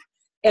keep,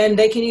 and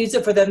they can use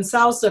it for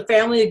themselves. The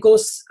family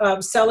goes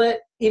sell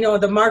it,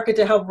 the market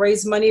to help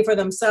raise money for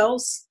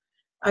themselves.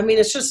 I mean,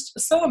 it's just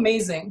so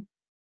amazing.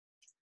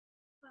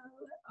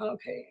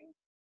 Okay.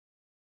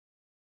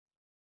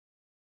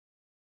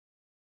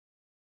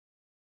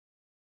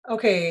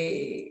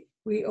 Okay,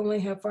 we only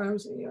have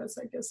farms in the U.S.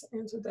 I guess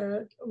answered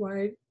that.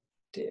 Why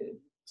did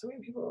so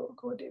many people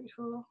go with David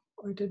Hill,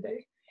 or did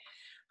they?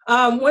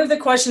 One of the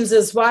questions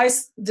is, why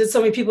did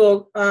so many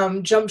people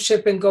jump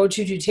ship and go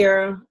to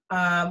doTERRA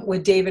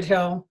with David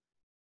Hill?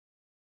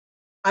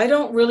 I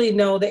don't really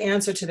know the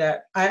answer to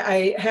that.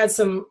 I had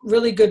some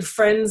really good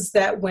friends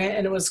that went,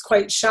 and it was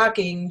quite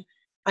shocking.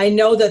 I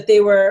know that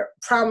they were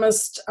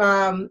promised,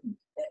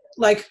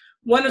 like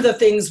one of the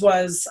things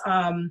was,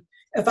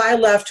 if I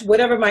left,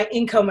 whatever my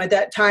income at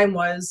that time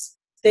was,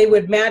 they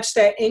would match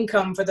that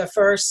income for the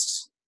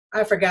first,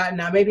 I forgot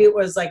now, maybe it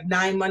was like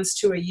 9 months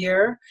to a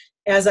year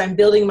as I'm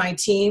building my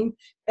team.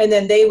 And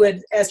then they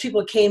would, as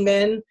people came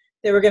in,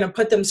 they were going to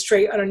put them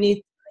straight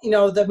underneath,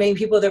 the main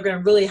people that are going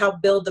to really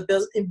help build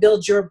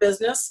your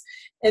business.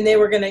 And they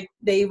would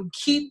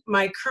keep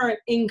my current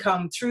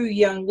income through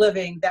Young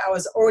Living that I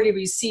was already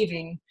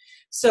receiving.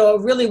 So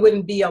it really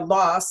wouldn't be a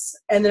loss.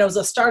 And then it was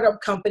a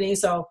startup company.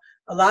 So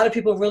a lot of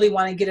people really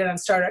want to get in on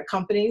startup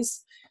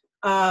companies.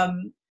 I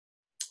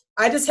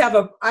have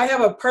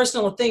a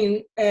personal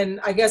thing, and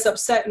I guess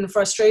upset and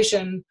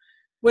frustration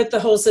with the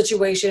whole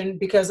situation,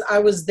 because I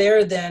was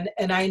there then,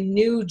 and I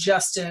knew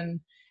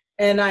Justin,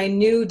 and I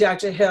knew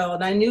Dr. Hill,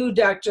 and I knew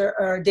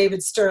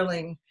David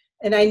Sterling,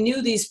 and I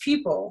knew these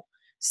people.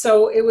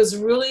 So it was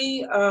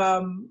really,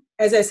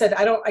 as I said,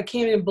 I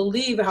can't even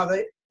believe how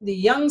the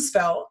Youngs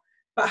felt,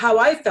 but how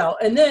I felt.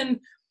 And then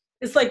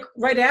it's like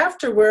right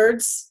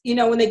afterwards,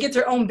 when they get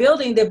their own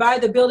building, they buy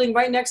the building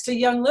right next to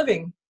Young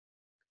Living.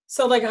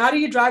 So like, how do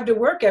you drive to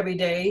work every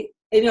day?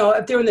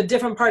 If they're in a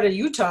different part of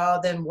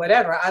Utah, then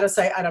whatever, out of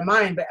sight, out of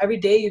mind. But every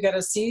day you got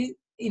to see,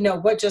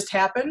 what just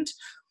happened.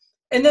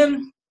 And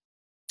then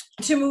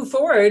to move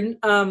forward,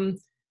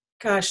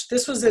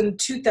 this was in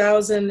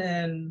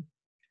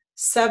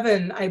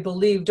 2007, I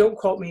believe. Don't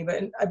quote me,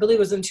 but I believe it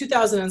was in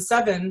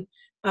 2007.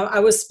 I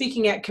was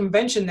speaking at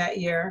convention that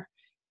year.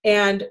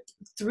 And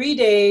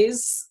 3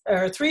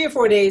 or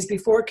 4 days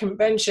before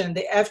convention,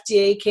 the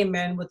FDA came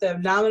in with an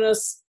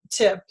anonymous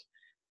tip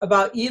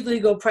about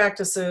illegal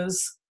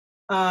practices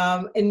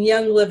in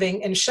Young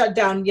Living and shut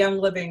down Young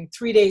Living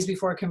 3 days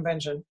before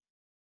convention.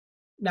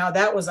 Now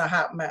that was a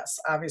hot mess,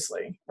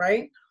 obviously,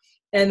 right?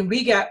 And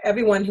we got,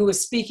 everyone who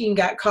was speaking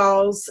got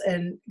calls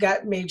and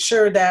made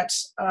sure that,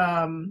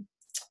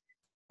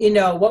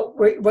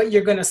 what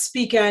you're going to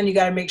speak on, you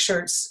got to make sure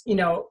it's,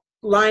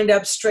 lined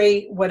up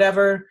straight,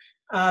 whatever,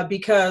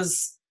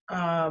 because,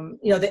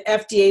 the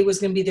FDA was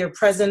going to be there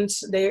present.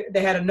 They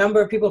had a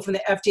number of people from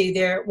the FDA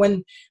there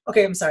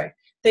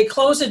they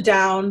closed it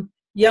down.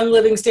 Young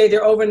Living stayed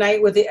there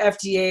overnight with the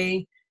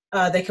FDA.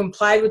 They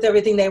complied with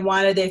everything they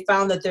wanted. They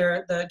found that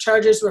the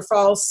charges were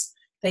false.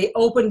 They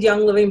opened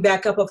Young Living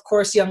back up. Of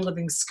course, Young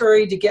Living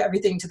scurried to get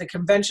everything to the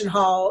convention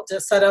hall to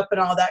set up and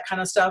all that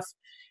kind of stuff.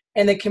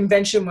 And the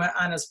convention went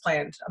on as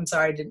planned. I'm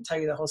sorry, I didn't tell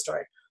you the whole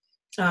story.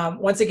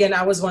 Once again,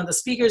 I was one of the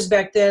speakers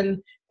back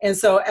then. And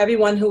so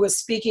everyone who was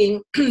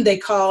speaking, they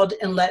called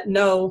and let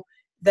know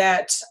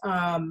that,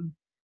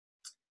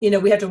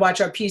 we have to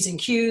watch our P's and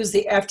Q's.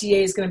 The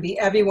FDA is going to be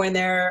everywhere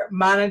there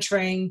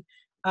monitoring.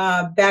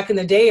 Back in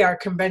the day, our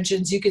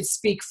conventions, you could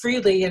speak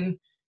freely and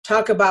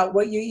talk about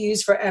what you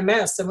use for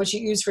MS and what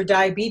you use for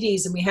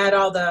diabetes. And we had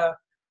all the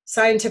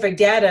scientific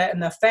data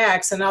and the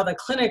facts and all the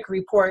clinic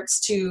reports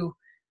to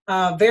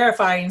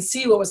verify and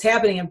see what was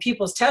happening in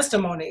people's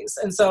testimonies.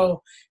 And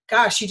so,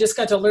 gosh, you just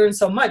got to learn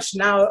so much.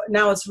 Now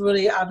it's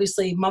really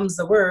obviously mum's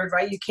the word,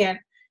 right?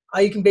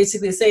 All you can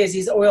basically say is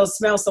these oils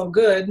smell so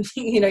good.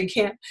 You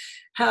can't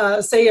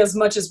say as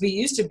much as we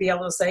used to be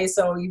able to say.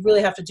 So you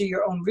really have to do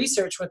your own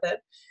research with it.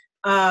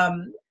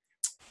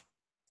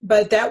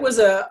 But that was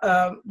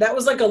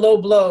like a low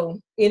blow,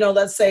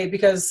 let's say,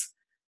 because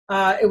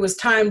it was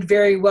timed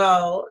very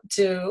well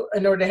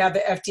in order to have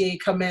the FDA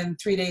come in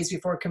 3 days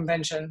before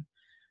convention.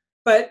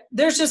 But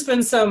there's just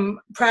been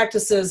some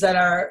practices that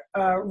are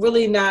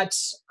really not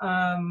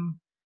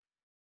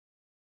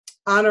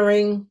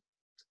honoring,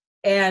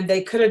 and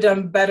they could have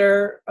done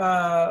better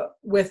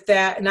with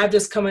that. And I've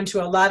just come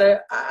into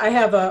I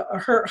have a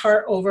hurt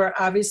heart over it,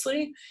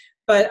 obviously,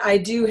 but I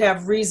do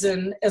have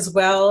reason as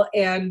well.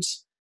 And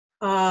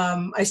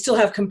I still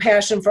have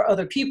compassion for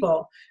other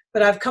people.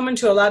 But I've come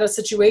into a lot of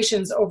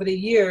situations over the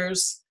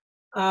years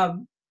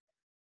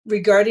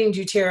regarding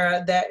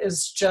doTERRA that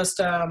is just,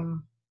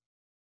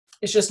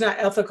 it's just not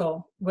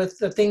ethical with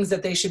the things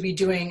that they should be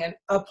doing and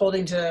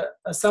upholding to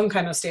some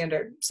kind of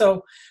standard.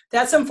 So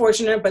that's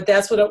unfortunate, but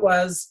that's what it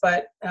was.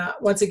 But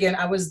once again,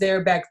 I was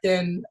there back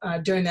then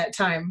during that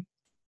time.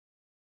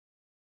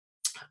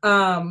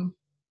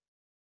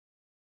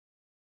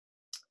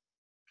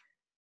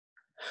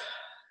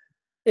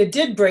 It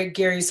did break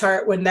Gary's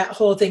heart when that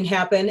whole thing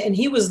happened, and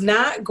he was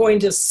not going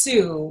to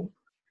sue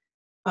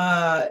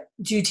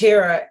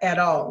doTERRA at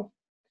all.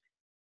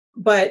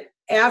 But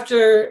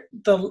after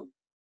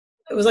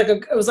it was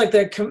like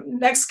the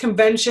next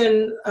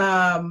convention,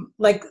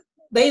 like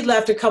they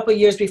left a couple of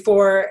years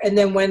before, and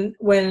then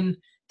when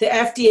the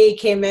FDA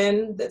came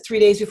in, 3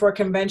 days before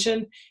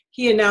convention,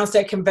 he announced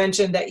at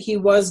convention that he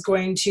was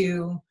going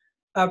to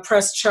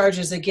press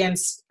charges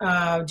against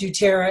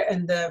doTERRA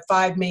and the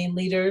 5 main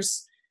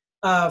leaders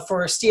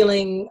for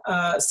stealing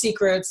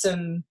secrets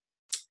and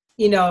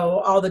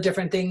all the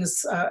different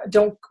things.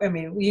 You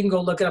can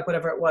go look it up,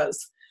 whatever it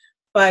was,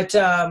 but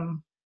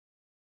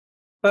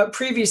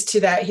previous to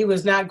that, he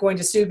was not going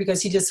to sue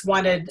because he just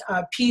wanted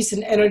peace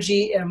and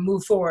energy and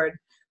move forward.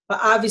 But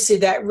obviously,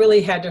 that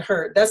really had to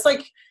hurt. That's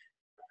like,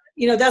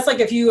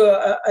 if you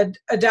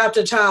adopt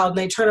a child and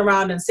they turn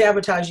around and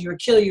sabotage you or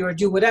kill you or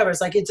do whatever.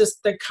 It's like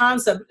the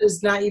concept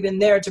is not even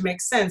there to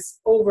make sense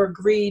over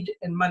greed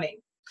and money.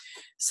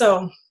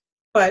 So,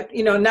 but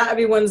not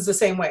everyone's the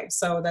same way.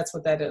 So that's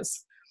what that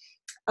is.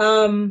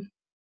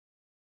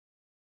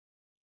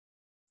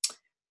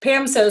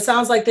 Pam said, it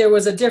sounds like there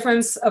was a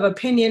difference of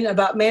opinion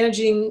about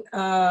managing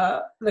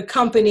the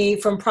company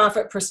from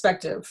profit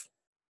perspective.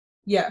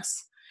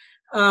 Yes.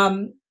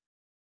 And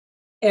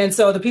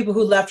so the people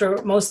who left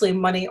are mostly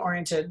money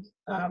oriented.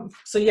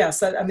 So yes,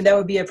 that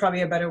would be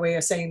probably a better way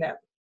of saying that.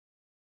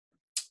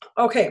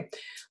 Okay,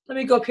 let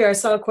me go up here. I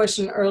saw a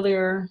question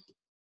earlier.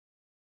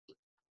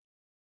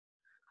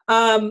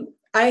 I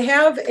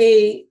have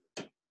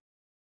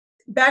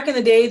back in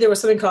the day, there was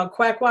something called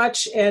Quack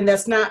Watch, and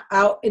that's not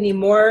out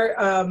anymore.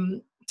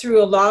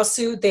 Through a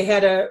lawsuit, they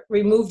had to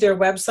remove their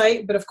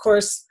website, but of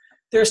course,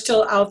 they're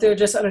still out there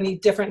just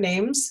underneath different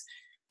names.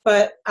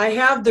 But I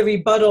have the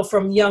rebuttal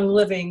from Young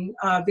Living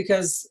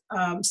because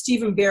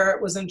Stephen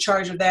Barrett was in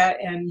charge of that,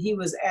 and he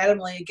was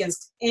adamantly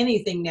against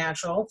anything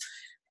natural.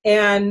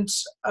 And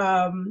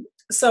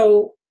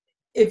so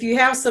if you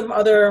have some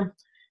other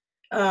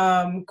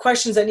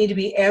questions that need to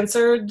be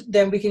answered,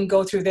 then we can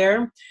go through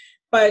there.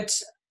 But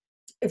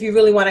if you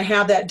really want to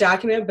have that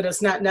document, but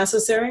it's not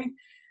necessary.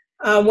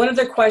 One of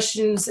the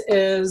questions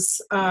is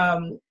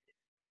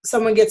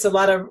someone gets a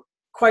lot of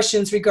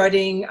questions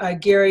regarding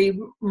Gary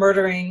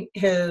murdering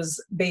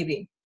his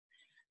baby.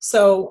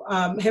 So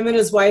him and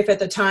his wife at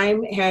the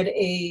time had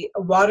a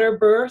water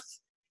birth.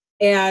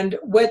 And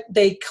what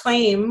they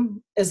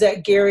claim is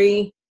that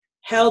Gary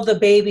held the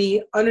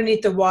baby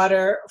underneath the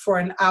water for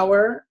an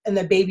hour and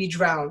the baby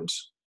drowned.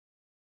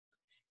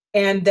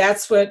 And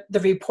that's what the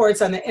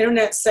reports on the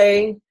internet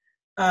say.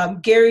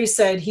 Gary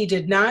said he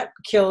did not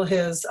kill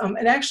his,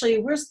 and actually,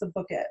 where's the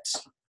book at?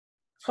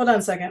 Hold on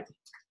a second.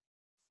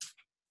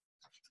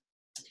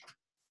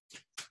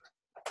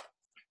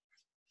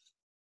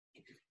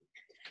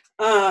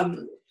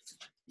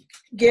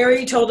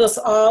 Gary told us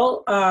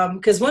all,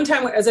 because one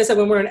time, as I said,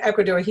 when we were in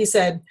Ecuador, he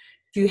said,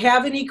 if you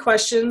have any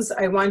questions,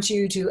 I want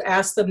you to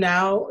ask them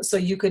now so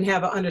you can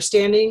have an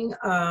understanding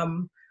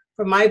from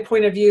my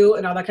point of view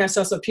and all that kind of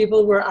stuff. So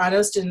people were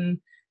honest and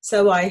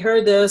said, well, I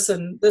heard this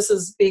and this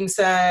is being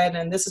said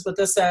and this is what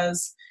this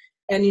says.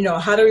 And, you know,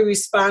 how do we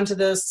respond to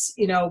this?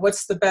 You know,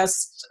 what's the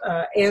best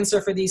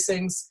answer for these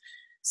things?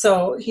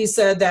 So he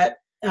said that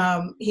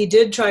he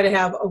did try to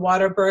have a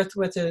water birth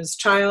with his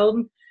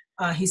child.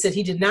 He said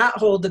he did not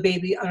hold the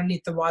baby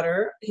underneath the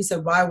water. He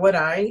said, why would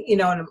I? You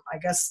know, and I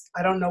guess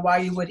I don't know why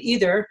you would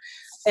either.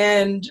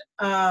 And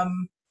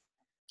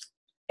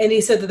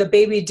he said that the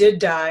baby did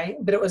die,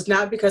 but it was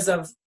not because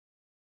of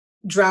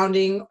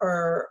drowning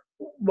or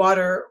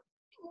water.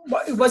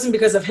 It wasn't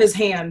because of his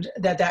hand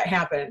that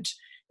happened.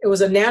 It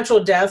was a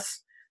natural death.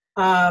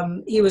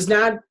 He was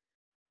not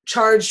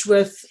charged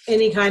with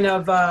any kind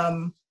of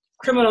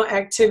criminal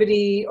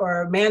activity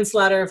or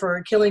manslaughter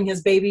for killing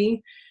his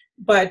baby.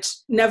 But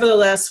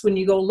nevertheless, when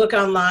you go look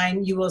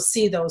online, you will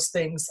see those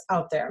things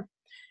out there.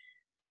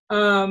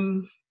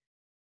 Let's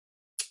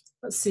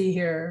see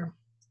here.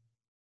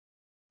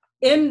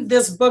 In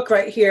this book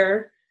right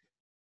here,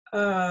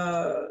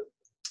 can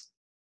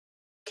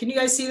you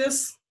guys see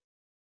this?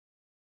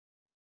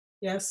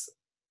 Yes.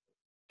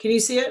 Can you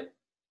see it?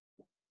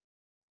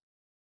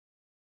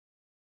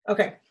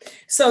 Okay.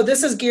 So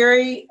this is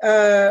Gary,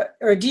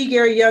 or D.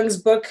 Gary Young's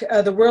book,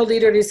 The World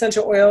Leader in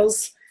Essential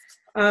Oils.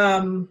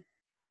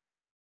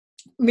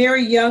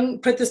 Mary Young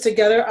put this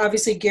together.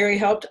 Obviously, Gary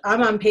helped.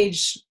 I'm on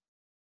page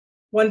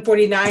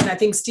 149. I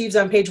think Steve's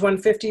on page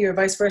 150 or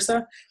vice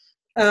versa.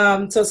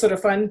 So it's sort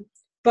of fun.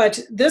 But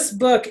this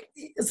book,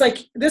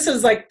 this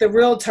is like the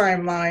real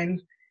timeline.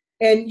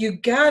 And you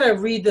got to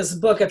read this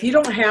book. If you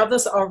don't have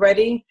this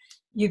already,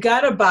 you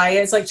got to buy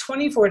it. It's like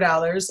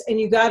 $24. And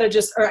you got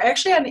to or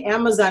actually on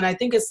Amazon, I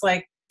think it's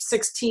like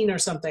 16 or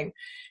something.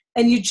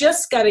 And you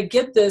just got to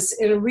get this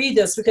and read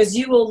this because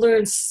you will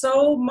learn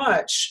so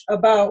much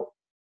about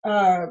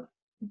the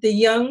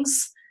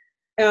Youngs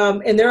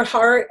and their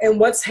heart and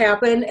what's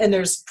happened, and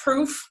there's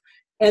proof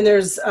and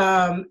there's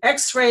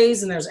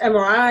x-rays and there's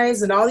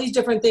MRIs and all these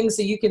different things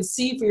that you can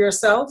see for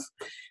yourself.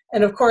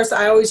 And of course,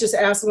 I always just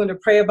ask someone to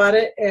pray about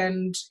it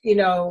and, you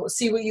know,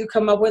 see what you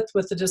come up with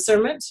the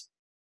discernment.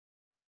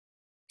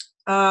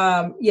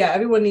 Yeah,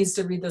 everyone needs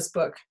to read this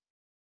book.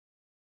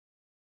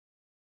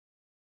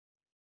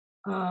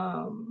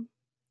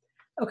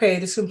 Okay,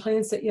 there's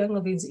complaints that Young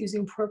Living's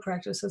using poor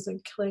practices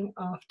and killing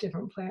off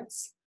different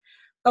plants.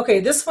 Okay,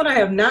 this one I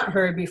have not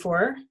heard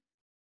before,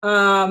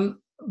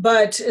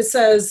 but it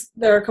says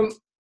there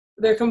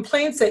are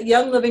complaints that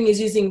Young Living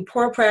is using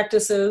poor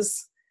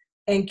practices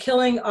and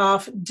killing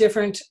off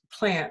different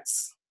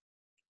plants.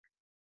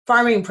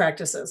 Farming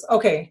practices.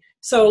 Okay,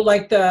 so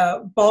like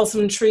the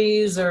balsam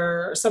trees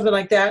or something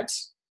like that.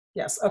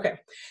 Yes, okay.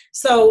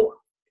 So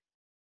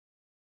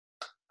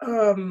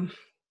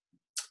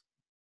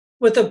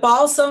with the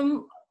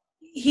balsam,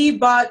 he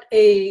bought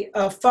a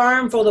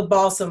farm full of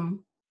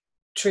balsam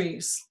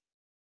trees.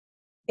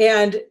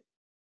 And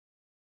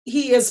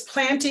he is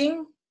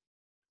planting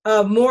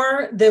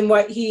more than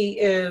what he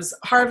is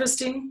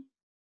harvesting.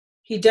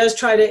 He does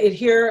try to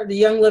adhere the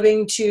Young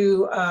Living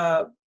to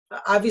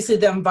obviously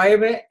the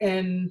environment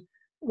and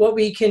what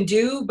we can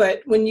do.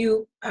 But when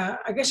you,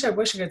 I guess I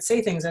wish I could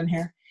say things in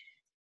here.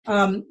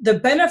 The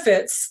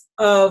benefits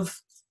of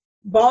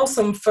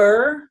balsam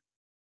fir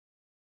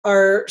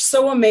are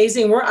so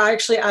amazing. We're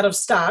actually out of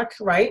stock,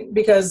 right?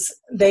 Because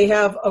they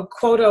have a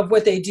quota of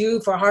what they do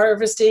for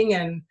harvesting,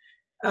 and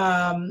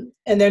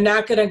they're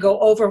not going to go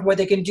over what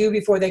they can do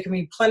before they can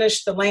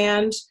replenish the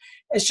land.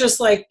 It's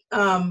just like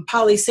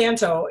Palo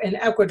Santo in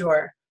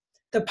Ecuador.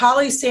 The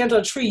Palo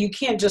Santo tree, you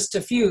can't just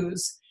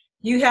diffuse.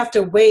 You have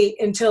to wait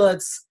until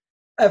it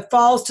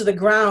falls to the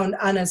ground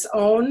on its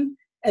own,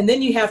 and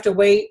then you have to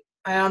wait,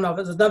 I don't know, if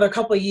it's another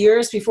couple of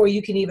years before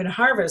you can even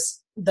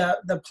harvest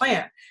the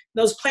plant.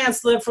 Those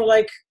plants live for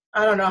like,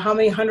 I don't know how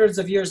many hundreds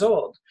of years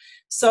old.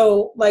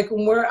 So like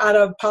when we're out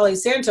of Palo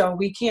Santo,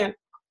 we can't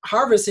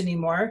harvest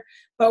anymore.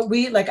 But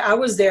I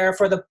was there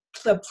for the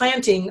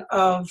planting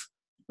of,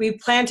 we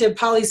planted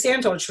Palo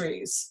Santo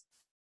trees.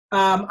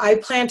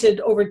 I planted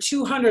over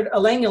 200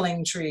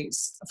 ylang-ylang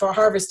trees for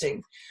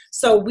harvesting.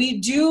 So we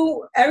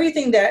do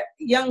everything that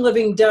Young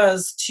Living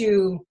does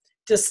to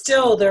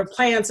distill their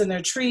plants and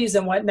their trees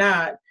and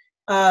whatnot.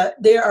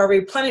 They are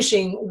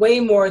replenishing way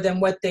more than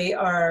what they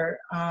are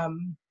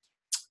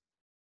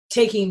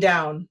taking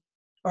down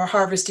or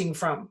harvesting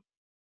from.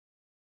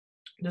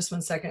 Just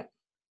one second.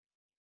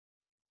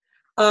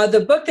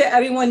 The book that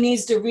everyone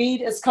needs to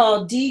read is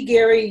called D.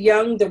 Gary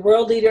Young, The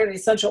World Leader in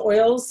Essential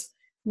Oils.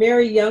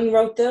 Mary Young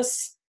wrote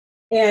this,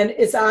 and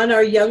it's on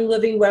our Young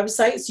Living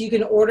website, so you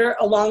can order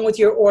along with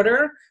your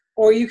order,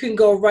 or you can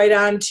go right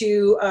on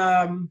to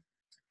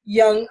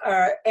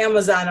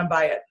Amazon and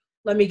buy it.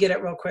 Let me get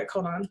it real quick.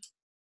 Hold on.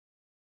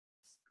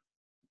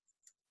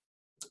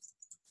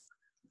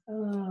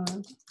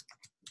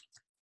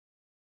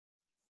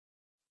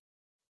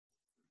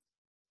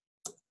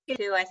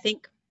 I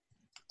think.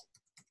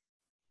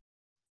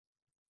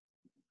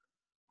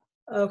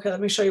 Okay,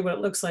 let me show you what it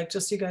looks like,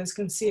 just so you guys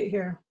can see it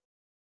here.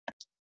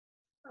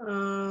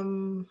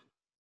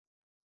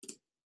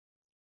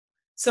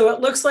 So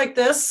it looks like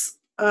this.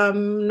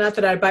 Not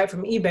that I'd buy it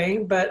from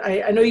eBay, but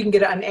I know you can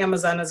get it on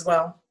Amazon as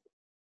well.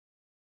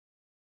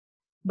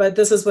 But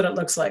this is what it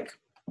looks like.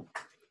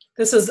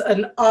 This is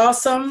an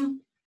awesome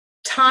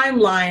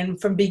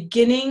timeline from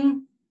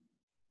beginning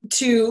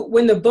to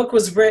when the book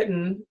was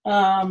written.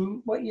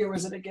 What year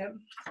was it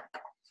again?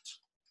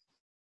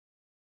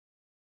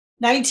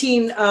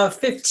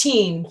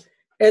 1915.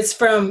 It's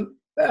from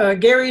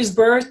Gary's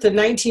birth to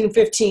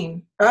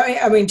 2015,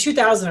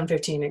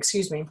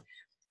 excuse me.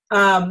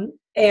 And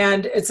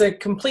it's a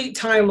complete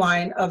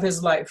timeline of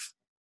his life.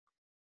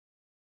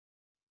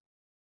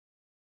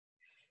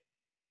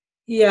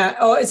 Yeah.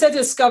 Oh, it said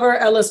Discover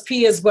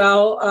LSP as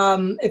well.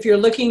 If you're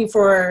looking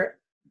for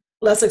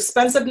less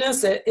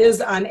expensiveness, it is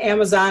on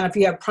Amazon. If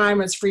you have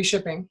Prime, it's free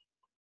shipping.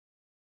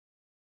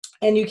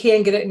 And you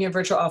can get it in your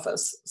virtual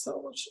office.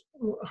 So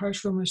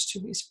harsh rumors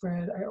to be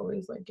spread. I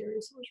always like Gary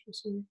so much.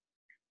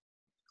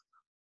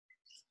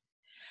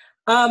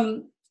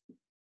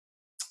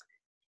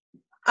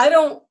 I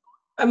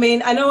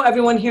know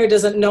everyone here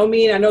doesn't know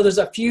me, and I know there's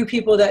a few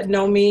people that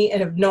know me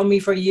and have known me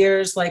for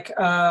years, like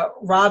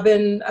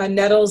Robin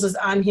Nettles is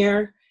on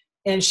here,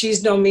 and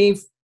she's known me,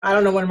 I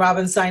don't know when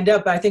Robin signed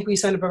up, but I think we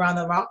signed up around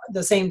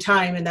the same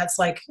time, and that's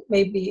like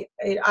maybe,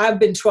 I've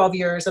been 12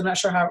 years, I'm not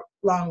sure how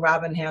long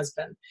Robin has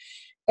been.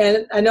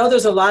 And I know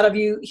there's a lot of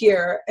you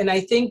here, and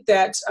I think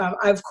that,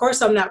 of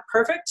course, I'm not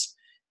perfect,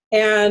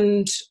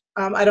 and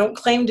I don't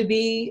claim to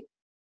be,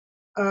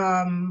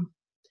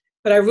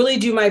 but I really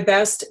do my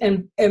best.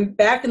 And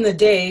back in the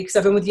day, because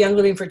I've been with Young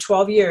Living for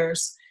 12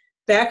 years,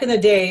 back in the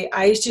day,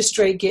 I used to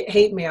straight get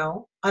hate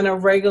mail on a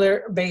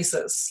regular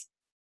basis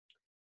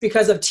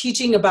because of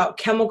teaching about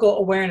chemical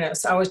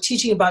awareness. I was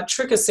teaching about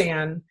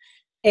trichosan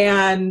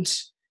and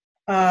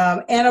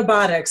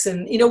antibiotics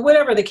and,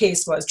 whatever the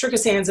case was.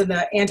 Trichosan's in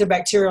the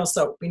antibacterial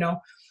soap,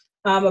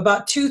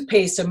 about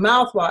toothpaste and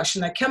mouthwash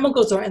and the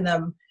chemicals are in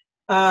them.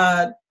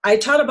 I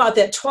taught about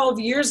that 12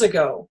 years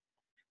ago.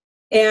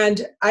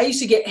 And I used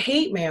to get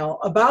hate mail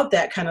about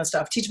that kind of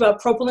stuff, teach about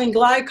propylene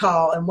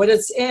glycol and what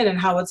it's in and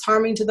how it's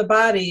harming to the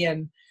body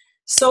and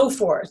so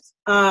forth.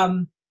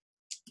 I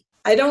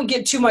don't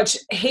get too much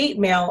hate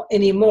mail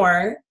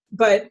anymore,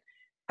 but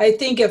I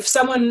think if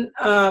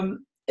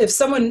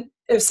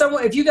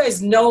you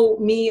guys know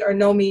me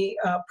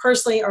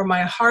personally or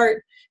my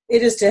heart,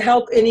 it is to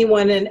help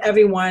anyone and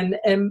everyone.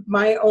 And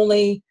my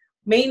only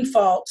main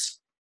fault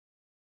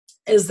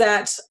is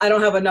that I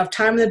don't have enough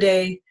time in the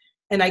day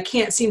and I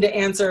can't seem to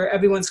answer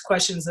everyone's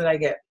questions that I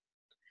get.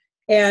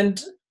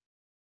 And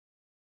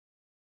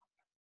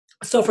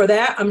so for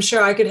that, I'm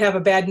sure I could have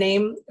a bad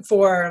name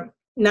for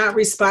not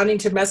responding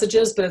to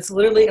messages, but it's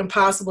literally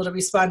impossible to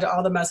respond to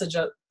all the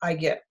messages I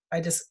get.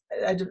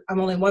 I'm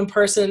only one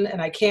person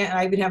and I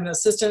even have an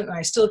assistant and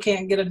I still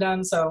can't get it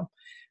done. So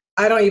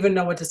I don't even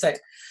know what to say.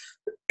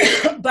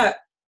 But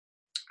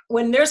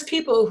when there's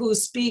people who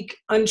speak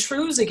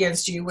untruths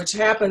against you, which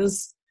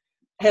has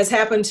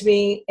happened to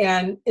me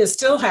and is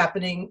still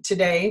happening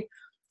today.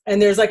 And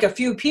there's like a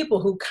few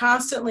people who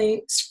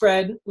constantly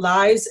spread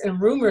lies and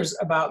rumors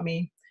about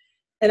me.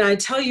 And I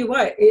tell you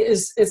what,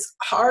 it's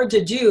hard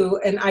to do.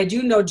 And I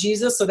do know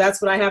Jesus, so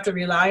that's what I have to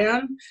rely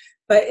on.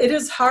 But it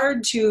is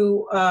hard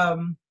to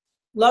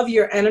love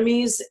your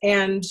enemies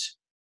and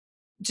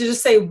to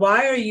just say,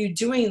 why are you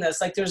doing this?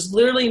 Like there's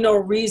literally no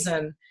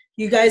reason.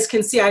 You guys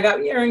can see I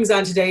got earrings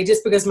on today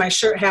just because my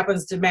shirt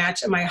happens to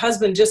match. And my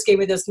husband just gave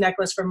me this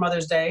necklace for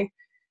Mother's Day.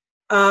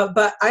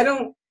 But I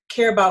don't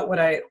care about what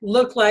I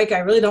look like. I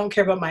really don't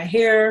care about my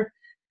hair.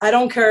 I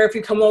don't care if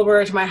you come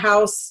over to my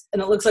house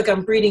and it looks like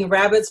I'm breeding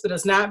rabbits, but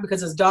it's not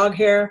because it's dog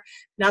hair.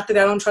 Not that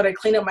I don't try to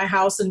clean up my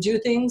house and do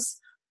things.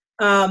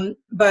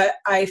 But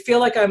I feel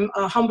like I'm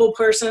a humble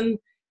person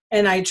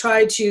and I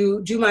try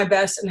to do my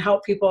best and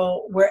help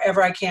people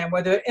wherever I can,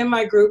 whether in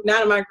my group,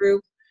 not in my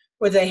group,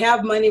 whether they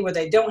have money, whether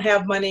they don't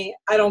have money.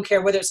 I don't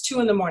care whether it's 2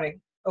 a.m,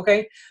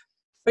 okay?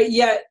 But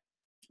yet,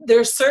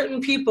 there's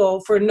certain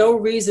people for no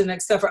reason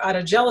except for out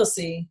of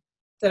jealousy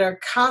that are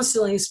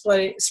constantly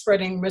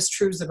spreading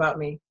mistruths about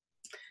me.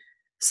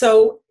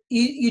 So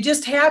you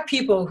just have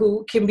people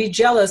who can be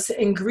jealous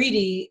and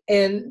greedy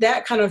and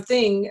that kind of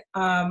thing,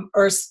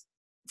 or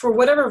for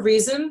whatever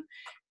reason.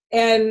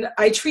 And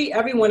I treat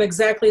everyone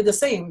exactly the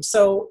same.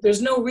 So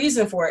there's no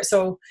reason for it.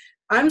 So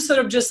I'm sort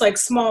of just like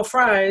small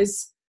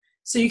fries.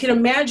 So you can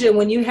imagine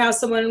when you have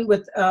someone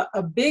with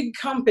a big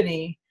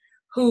company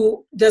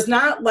who does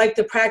not like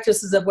the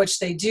practices of which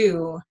they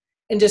do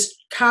and just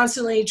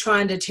constantly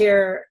trying to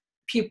tear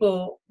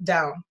people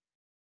down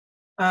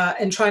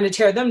and trying to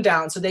tear them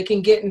down so they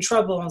can get in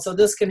trouble. And so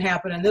this can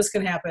happen and this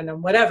can happen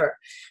and whatever,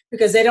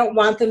 because they don't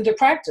want them to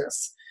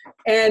practice.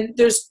 And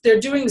they're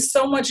doing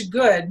so much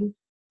good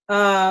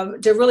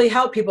to really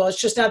help people.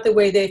 It's just not the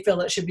way they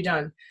feel it should be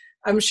done.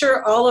 I'm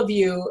sure all of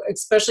you,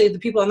 especially the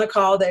people on the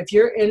call, that if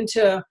you're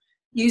into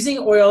using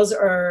oils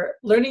or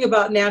learning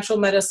about natural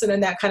medicine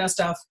and that kind of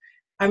stuff,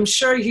 I'm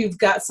sure you've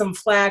got some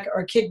flack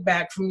or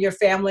kickback from your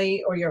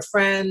family or your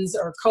friends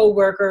or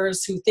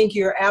coworkers who think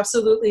you're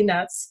absolutely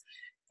nuts,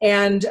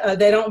 and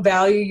they don't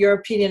value your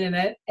opinion in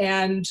it,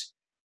 and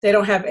they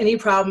don't have any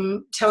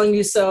problem telling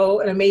you so,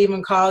 and it may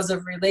even cause a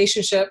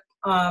relationship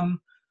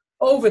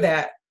over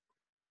that.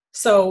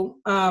 So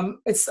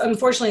it's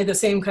unfortunately the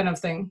same kind of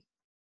thing.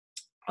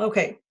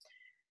 Okay.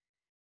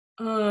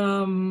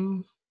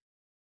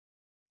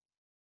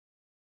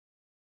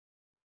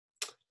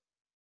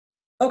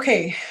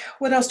 Okay,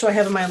 what else do I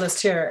have on my list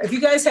here? If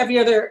you guys have any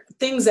other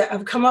things that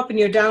have come up in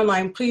your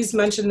downline, please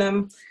mention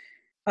them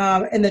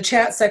in the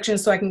chat section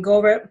so I can go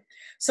over it.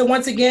 So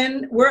once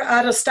again, we're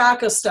out of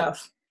stock of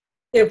stuff.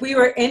 If we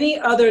were any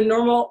other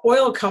normal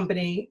oil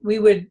company, we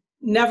would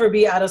never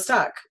be out of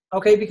stock,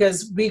 okay?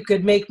 Because we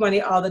could make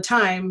money all the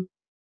time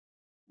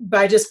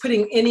by just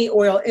putting any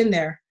oil in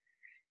there.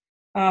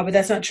 But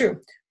that's not true.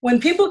 When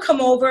people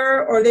come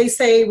over or they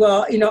say,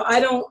 well, you know,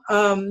 I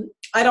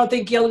don't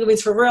think Young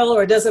Living's for real,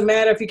 or it doesn't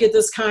matter if you get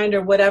this kind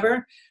or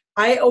whatever,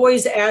 I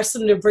always ask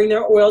them to bring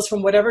their oils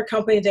from whatever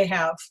company they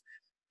have.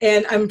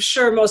 And I'm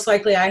sure most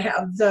likely I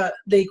have the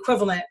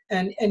equivalent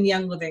in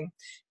Young Living.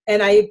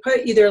 And I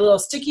put either a little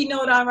sticky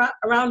note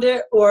around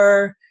it,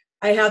 or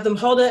I have them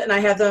hold it and I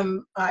have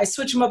them, I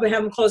switch them up and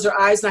have them close their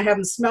eyes, and I have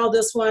them smell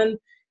this one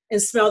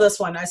and smell this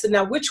one. I said,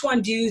 now, which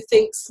one do you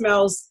think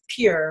smells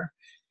pure?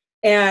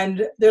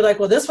 And they're like,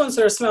 well, this one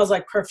sort of smells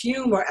like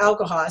perfume or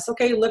alcohol. I said,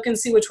 okay, look and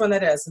see which one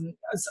that is. And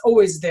it's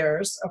always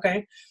theirs,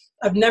 okay?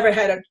 I've never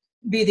had it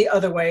be the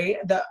other way,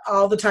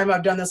 all the time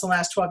I've done this in the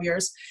last 12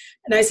 years.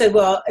 And I said,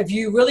 well, if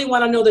you really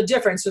want to know the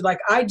difference, they're like,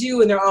 I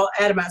do, and they're all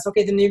adamant. Said,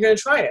 okay, then you're going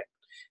to try it.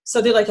 So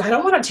they're like, I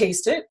don't want to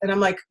taste it. And I'm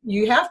like,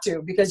 you have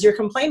to, because you're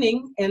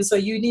complaining, and so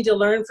you need to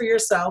learn for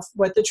yourself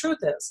what the truth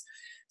is.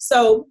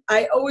 So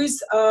I always,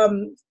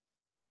 I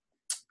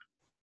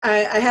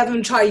have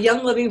them try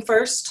Young Living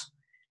first.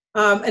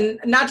 And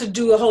not to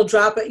do a whole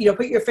drop, but, you know,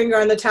 put your finger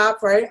on the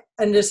top, right,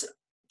 and just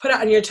put it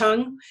on your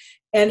tongue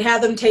and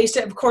have them taste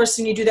it. Of course,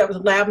 when you do that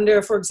with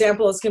lavender, for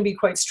example, it's going to be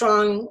quite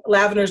strong.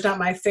 Lavender is not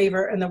my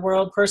favorite in the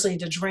world personally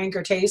to drink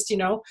or taste, you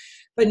know,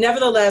 but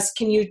nevertheless,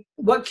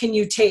 what can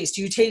you taste?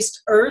 Do you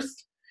taste earth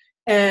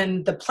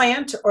and the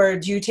plant, or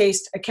do you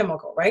taste a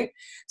chemical, right?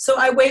 So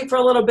I wait for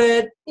a little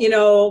bit, you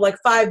know, like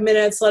 5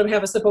 minutes, let them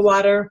have a sip of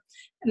water,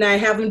 and I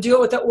have them do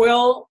it with the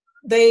oil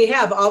they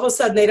have. All of a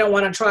sudden they don't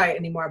want to try it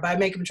anymore, but I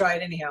make them try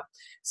it anyhow.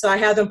 So I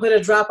have them put a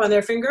drop on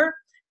their finger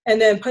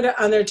and then put it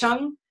on their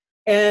tongue,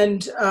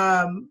 and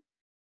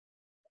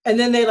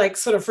then they like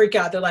sort of freak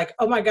out. They're like,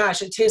 oh my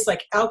gosh, it tastes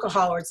like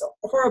alcohol, or it's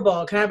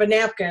horrible. Can I have a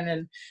napkin?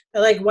 And they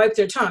like wipe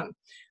their tongue.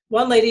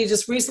 One lady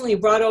just recently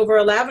brought over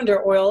a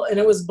lavender oil and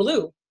it was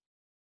blue.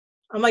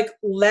 I'm like,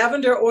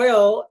 lavender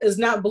oil is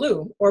not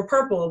blue or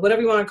purple,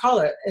 whatever you want to call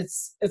it.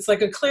 It's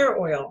like a clear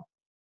oil.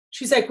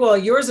 She's like, well,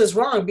 yours is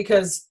wrong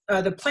because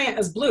the plant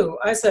is blue.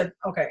 I said,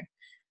 okay,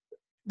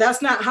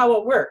 that's not how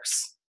it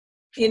works.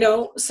 You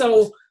know,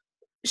 so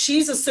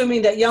she's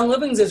assuming that Young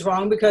Living's is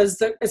wrong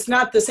because it's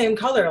not the same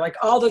color. Like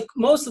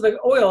most of the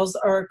oils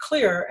are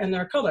clear in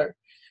their color.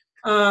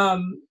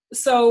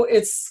 So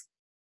it's,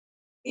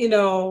 you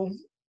know,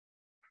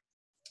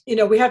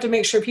 we have to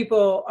make sure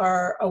people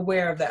are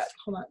aware of that.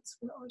 Hold on.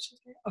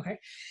 Okay.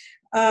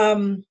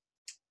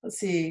 Let's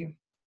see.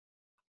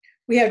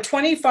 We have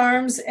 20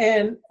 farms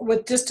and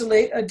with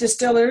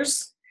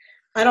distillers.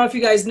 I don't know if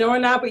you guys know or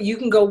not, but you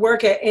can go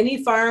work at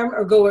any farm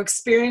or go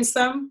experience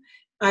them.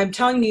 I'm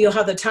telling you, you'll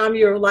have the time of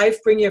your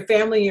life. Bring your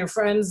family and your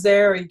friends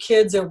there, or your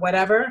kids or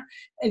whatever,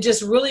 and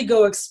just really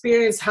go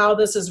experience how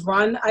this is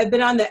run. I've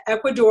been on the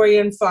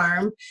Ecuadorian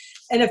farm,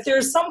 and if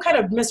there's some kind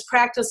of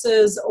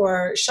mispractices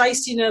or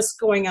shystiness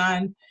going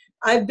on,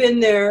 I've been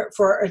there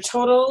for a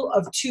total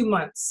of 2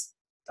 months,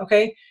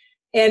 okay?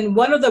 And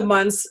one of the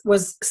months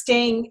was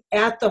staying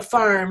at the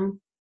farm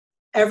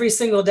every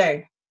single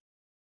day.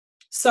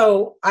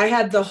 So I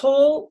had the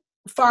whole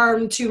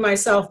farm to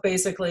myself,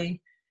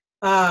 basically,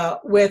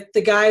 with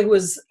the guy who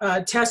was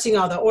testing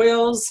all the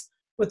oils,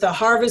 with the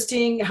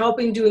harvesting,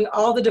 helping, doing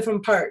all the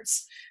different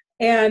parts.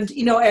 And,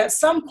 you know, at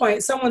some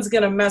point, someone's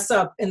going to mess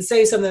up and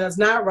say something that's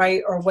not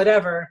right or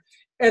whatever,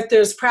 if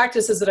there's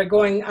practices that are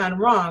going on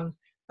wrong.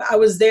 I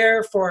was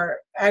there for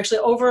actually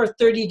over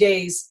 30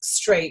 days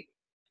straight.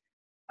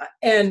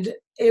 And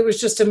it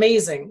was just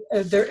amazing.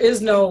 There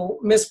is no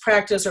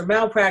mispractice or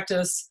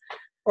malpractice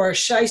or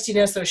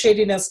shystiness or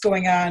shadiness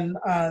going on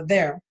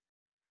there.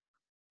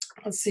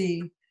 Let's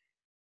see.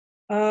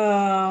 A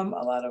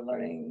lot of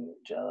learning,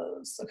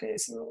 jealous. Okay,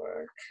 so it'll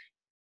work.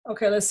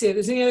 Okay, let's see if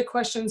there's any other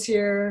questions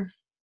here.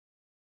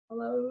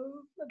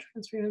 Hello,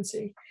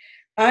 transparency.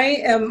 I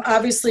am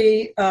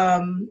obviously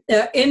in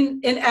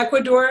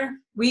Ecuador.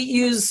 We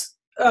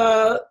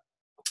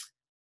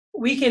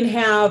can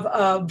have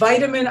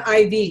vitamin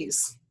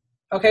IVs.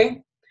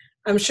 Okay,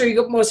 I'm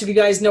sure most of you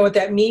guys know what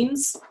that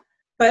means,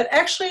 but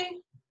actually,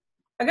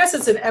 I guess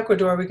it's in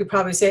Ecuador. We could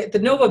probably say it. The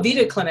Nova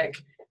Vita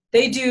Clinic.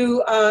 They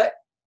do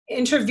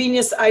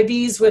intravenous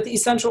IVs with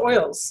essential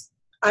oils.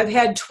 I've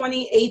had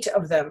 28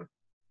 of them.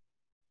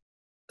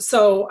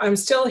 So I'm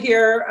still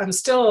here. I'm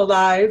still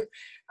alive.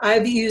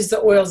 I've used the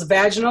oils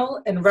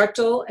vaginal and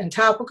rectal and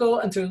topical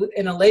and through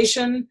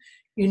inhalation.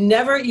 You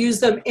never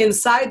use them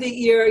inside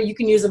the ear. You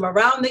can use them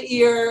around the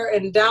ear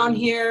and down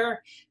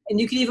here. And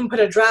you can even put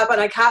a drop on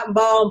a cotton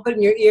ball and put it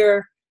in your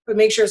ear, but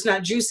make sure it's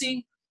not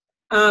juicy.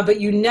 But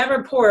you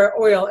never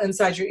pour oil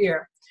inside your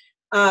ear.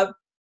 And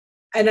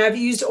I've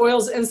used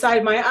oils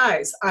inside my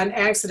eyes on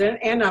accident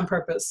and on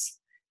purpose.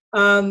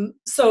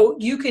 So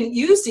you can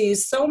use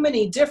these so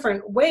many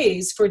different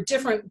ways for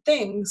different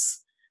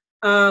things,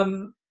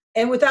 and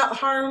without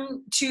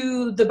harm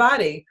to the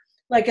body.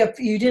 Like if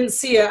you didn't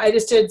see it, I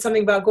just did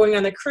something about going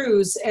on a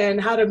cruise and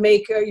how to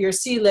make your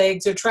sea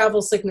legs or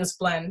travel sickness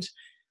blend.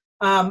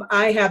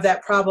 I have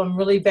that problem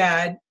really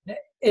bad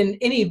in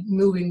any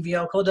moving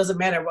vehicle, doesn't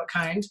matter what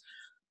kind.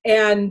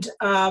 And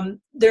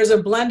there's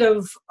a blend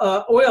of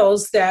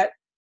oils that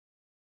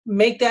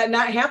make that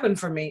not happen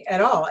for me at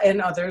all, and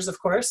others, of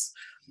course.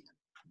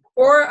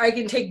 Or I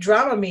can take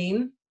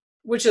Dramamine,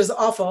 which is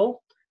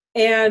awful,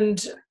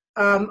 and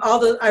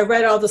I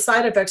read all the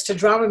side effects to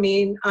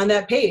Dramamine on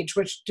that page,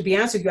 which, to be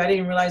honest with you, I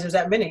didn't realize there's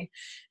that many.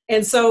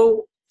 And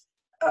so,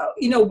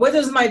 what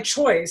is my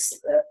choice?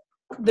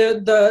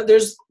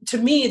 To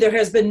me, there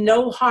has been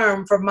no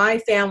harm for my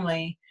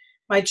family.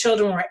 My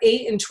children were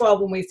 8 and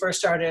 12 when we first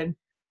started,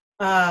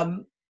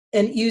 and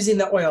using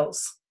the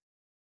oils.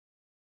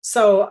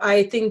 So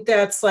I think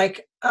that's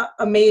like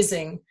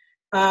amazing.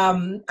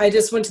 I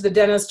just went to the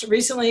dentist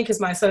recently because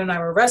my son and I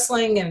were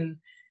wrestling, and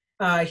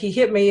he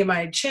hit me in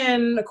my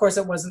chin. Of course,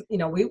 it wasn't,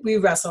 we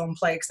wrestle and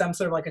play because I'm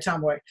sort of like a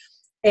tomboy.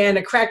 And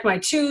it cracked my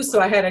tooth, so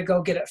I had to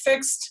go get it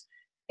fixed.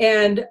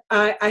 And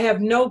I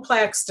have no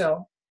plaque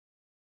still.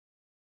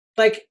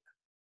 Like,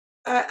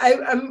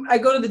 I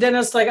go to the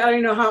dentist, like, I don't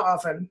even know how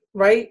often,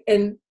 right?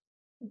 And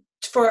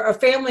for a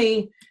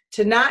family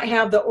to not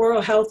have the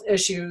oral health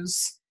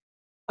issues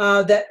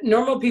that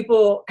normal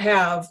people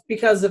have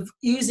because of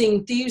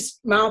using Thieves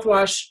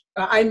mouthwash.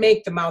 I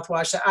make the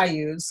mouthwash that I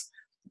use.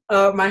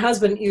 My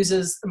husband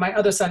my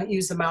other son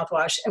used the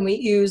mouthwash, and we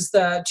use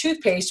the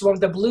toothpaste, one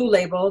with the blue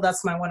label.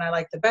 That's my one I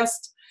like the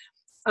best.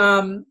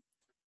 I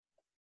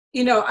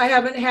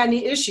haven't had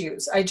any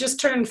issues. I just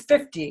turned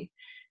 50.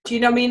 Do you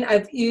know what I mean?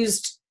 I've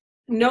used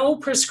no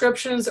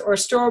prescriptions or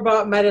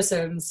store-bought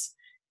medicines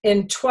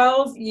in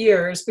 12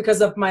 years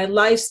because of my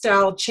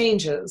lifestyle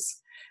changes.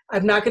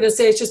 I'm not going to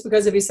say it's just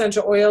because of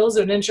essential oils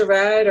or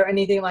infrared or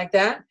anything like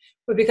that,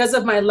 but because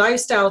of my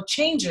lifestyle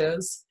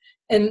changes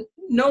and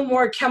no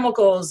more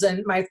chemicals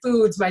in my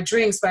foods, my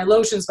drinks, my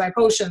lotions, my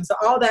potions,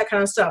 all that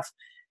kind of stuff.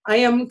 I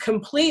am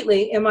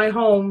completely in my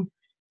home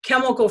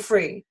chemical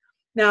free.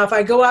 Now, if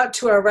I go out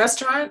to a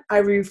restaurant, I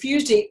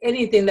refuse to eat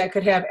anything that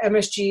could have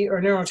MSG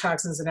or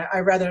neurotoxins in it. I'd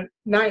rather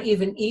not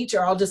even eat,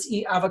 or I'll just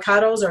eat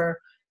avocados or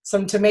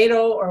some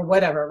tomato or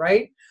whatever,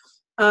 right?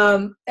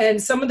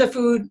 And some of the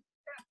food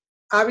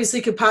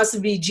obviously could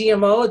possibly be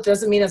GMO. It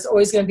doesn't mean it's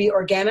always going to be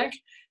organic,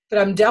 but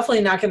I'm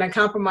definitely not going to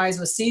compromise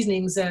with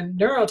seasonings and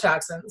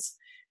neurotoxins.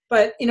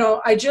 But,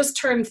 I just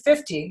turned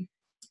 50,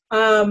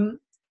 and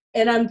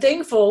I'm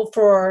thankful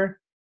for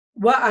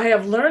what I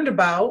have learned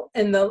about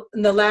in the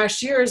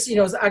last years. It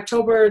was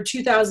October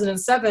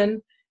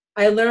 2007.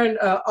 I learned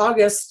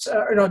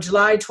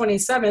July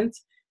 27th.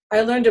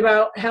 I learned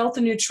about health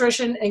and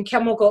nutrition and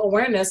chemical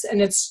awareness,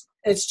 and it's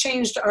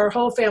changed our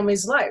whole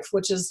family's life,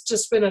 which has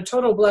just been a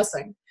total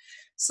blessing.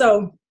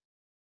 So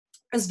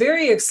it's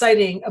very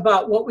exciting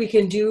about what we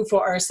can do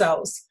for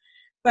ourselves.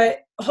 But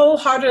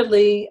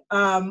wholeheartedly,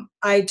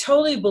 I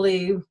totally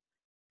believe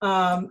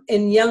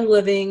in Young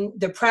Living,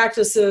 the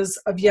practices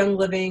of Young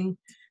Living,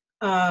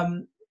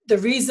 the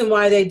reason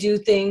why they do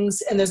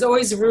things. And there's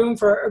always room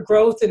for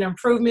growth and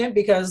improvement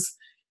because,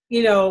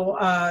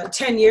 10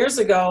 years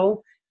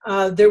ago,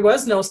 there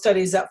was no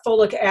studies that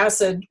folic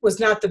acid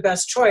was not the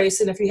best choice.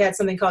 And if you had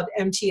something called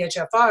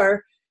MTHFR,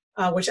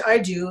 which I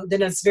do,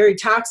 then it's very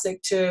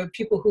toxic to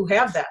people who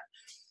have that.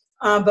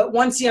 But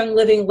once Young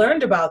Living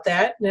learned about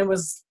that, and it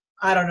was,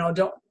 I don't know,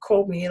 don't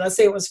quote me, let's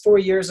say it was 4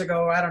 years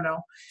ago, I don't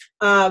know.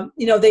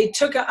 They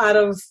took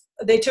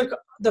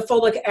the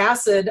folic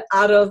acid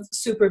out of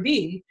Super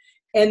B,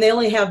 and they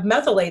only have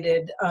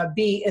methylated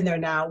B in there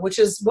now, which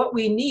is what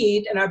we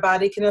need and our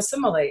body can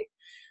assimilate.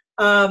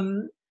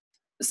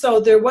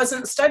 So there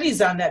wasn't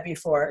studies on that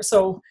before.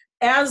 So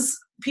as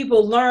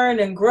people learn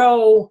and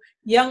grow,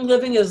 Young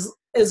Living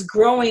is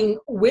growing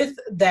with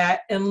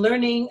that and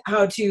learning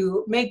how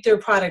to make their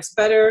products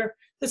better.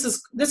 This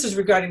is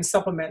regarding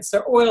supplements.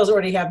 Their oils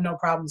already have no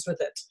problems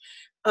with it.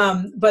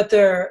 But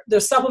their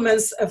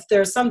supplements, if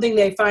there's something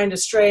they find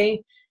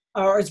astray,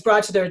 or it's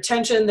brought to their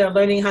attention. They're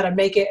learning how to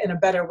make it in a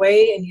better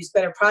way and use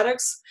better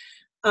products.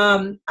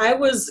 I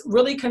was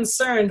really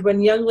concerned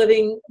when Young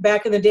Living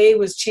back in the day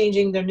was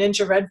changing their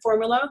Ninja Red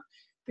formula,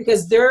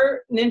 because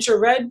their Ninja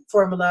Red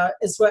formula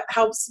is what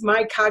helps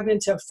my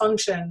cognitive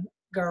function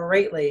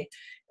greatly.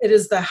 It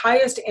is the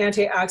highest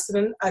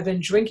antioxidant. I've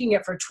been drinking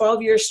it for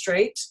 12 years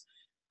straight,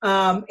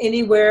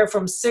 anywhere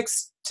from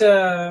 6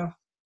 to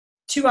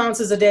 2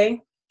 ounces a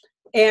day.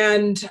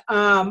 And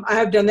I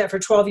have done that for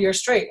 12 years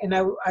straight, and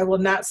I will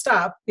not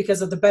stop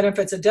because of the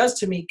benefits it does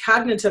to me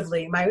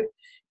cognitively.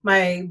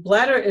 My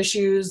bladder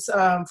issues,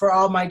 for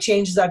all my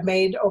changes I've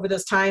made over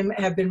this time,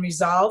 have been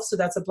resolved, so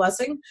that's a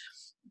blessing.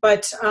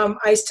 But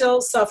I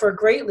still suffer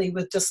greatly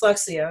with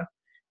dyslexia,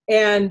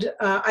 and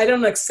I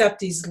don't accept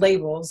these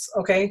labels,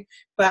 okay?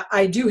 But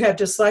I do have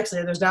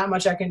dyslexia. There's not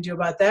much I can do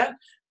about that.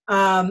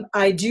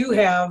 I do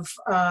have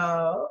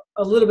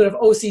a little bit of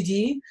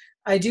OCD.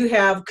 I do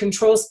have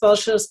control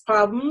specialist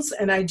problems,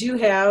 and I do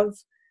have,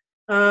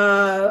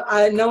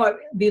 I know I'd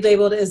be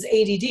labeled as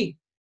ADD.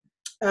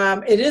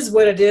 It is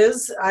what it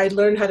is. I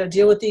learned how to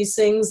deal with these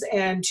things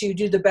and to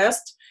do the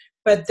best.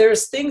 But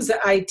there's things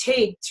that I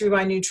take through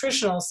my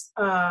nutritional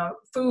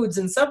foods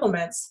and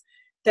supplements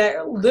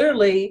that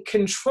literally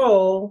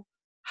control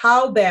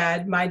how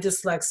bad my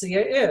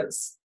dyslexia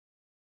is.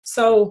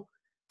 So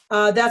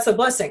that's a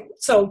blessing.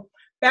 So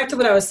back to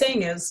what I was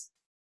saying is,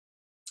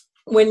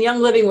 when Young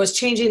Living was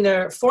changing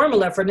their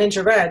formula for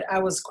Ninja Red, I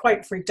was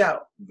quite freaked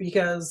out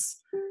because,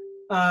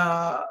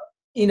 I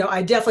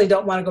definitely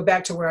don't want to go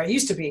back to where I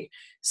used to be.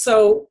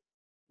 So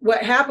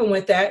what happened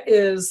with that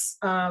is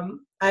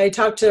I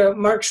talked to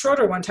Mark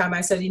Schroeder one time.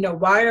 I said,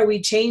 why are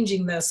we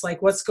changing this?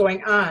 Like, what's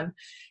going on?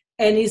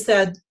 And he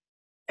said,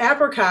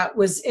 apricot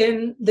was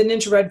in the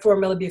Ninja Red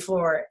formula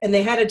before, and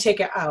they had to take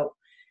it out.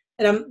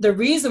 And the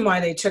reason why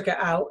they took it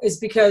out is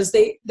because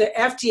the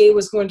FDA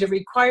was going to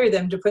require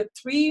them to put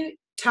 3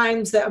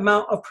 times the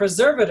amount of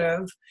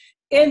preservative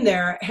in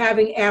there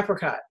having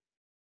apricot.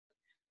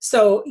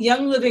 So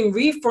Young Living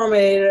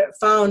reformulated it,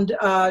 found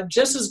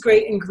just as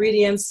great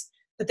ingredients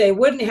that they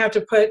wouldn't have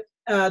to put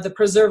the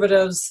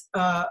preservatives,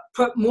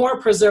 put more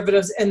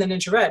preservatives in the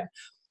Ninja Red.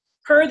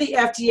 Per the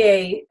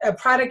FDA, a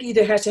product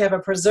either has to have a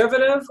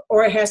preservative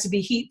or it has to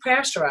be heat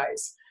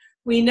pasteurized.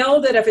 We know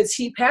that if it's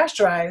heat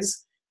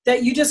pasteurized,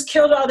 that you just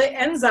killed all the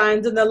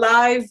enzymes and the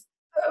live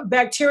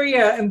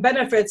bacteria and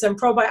benefits and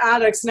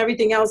probiotics and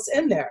everything else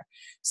in there.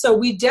 So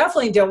we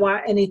definitely don't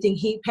want anything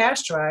heat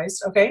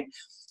pasteurized, okay?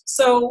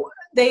 So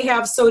they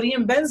have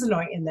sodium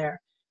benzoate in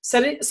there.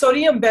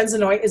 Sodium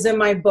benzoate is in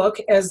my book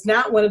as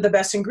not one of the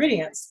best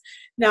ingredients.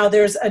 Now,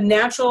 there's a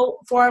natural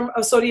form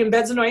of sodium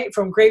benzoate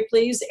from grape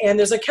leaves, and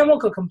there's a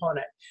chemical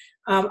component.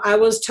 I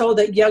was told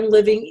that Young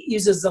Living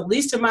uses the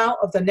least amount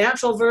of the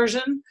natural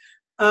version,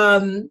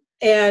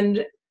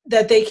 and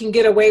that they can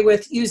get away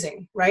with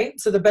using, right?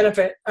 So the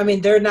benefit,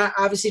 they're not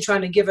obviously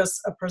trying to give us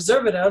a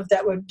preservative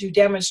that would do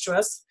damage to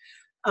us,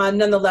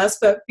 nonetheless.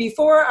 But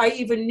before I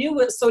even knew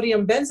what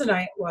sodium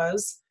benzoate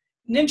was,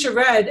 Ninja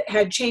Red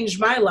had changed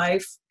my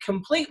life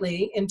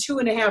completely in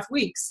 2.5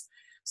 weeks.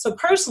 So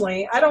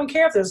personally, I don't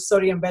care if there's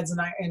sodium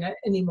benzoate in it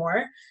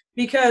anymore,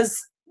 because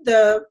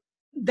the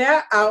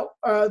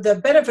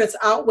benefits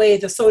outweigh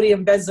the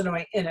sodium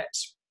benzoate in it,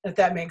 if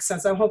that makes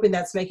sense. I'm hoping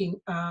that's making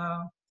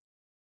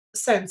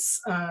sense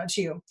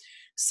to you.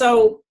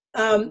 So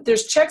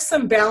there's checks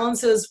and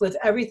balances with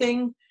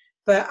everything,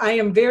 but I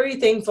am very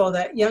thankful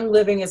that Young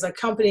Living is a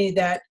company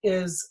that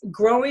is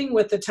growing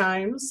with the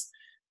times.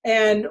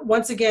 And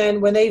once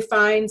again, when they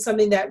find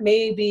something that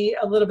may be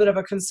a little bit of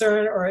a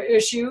concern or an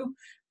issue,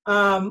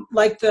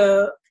 like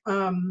the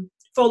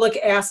folic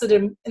acid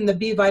in the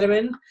B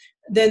vitamin,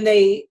 then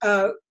they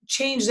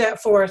change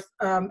that forth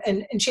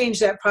and change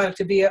that product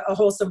to be a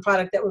wholesome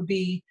product that would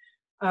be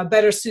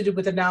better suited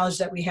with the knowledge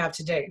that we have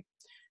today.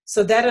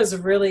 So that is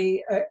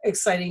really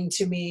exciting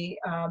to me,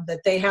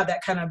 that they have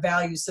that kind of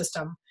value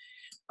system.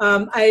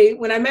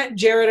 When I met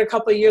Jared a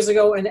couple of years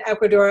ago in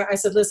Ecuador, I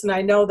said, listen,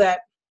 I know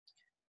that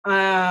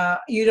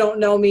you don't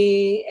know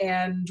me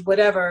and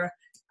whatever.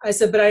 I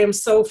said, but I am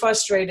so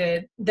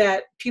frustrated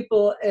that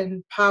people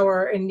in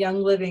power and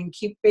Young Living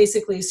keep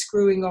basically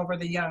screwing over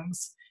the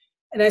youngs.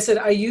 And I said,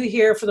 are you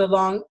here for the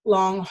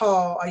long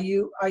haul? Are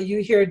you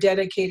here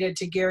dedicated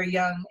to Gary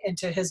Young and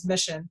to his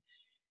mission?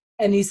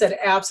 And he said,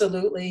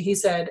 absolutely. He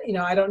said,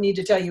 I don't need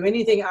to tell you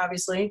anything,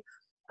 obviously.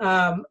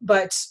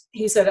 But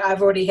he said,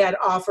 I've already had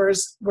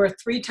offers worth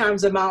 3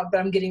 times the amount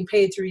that I'm getting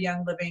paid through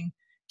Young Living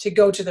to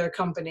go to their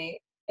company.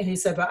 And he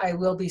said, but I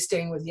will be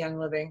staying with Young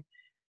Living.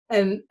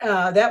 And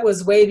that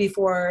was way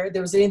before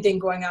there was anything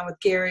going on with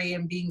Gary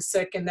and being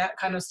sick and that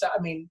kind of stuff.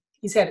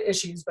 He's had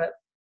issues, but,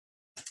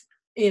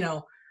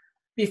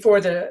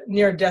 before the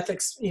near-death,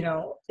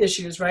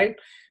 issues, right?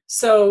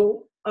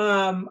 So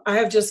I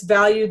have just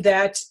valued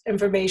that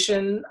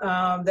information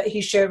that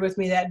he shared with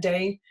me that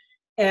day.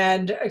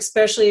 And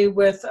especially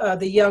with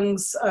the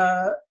Young's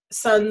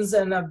sons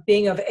and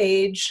being of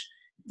age,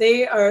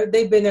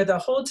 they've been there the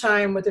whole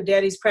time with their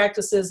daddy's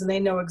practices, and they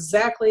know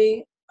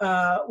exactly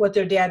what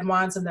their dad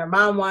wants and their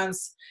mom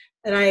wants.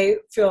 And I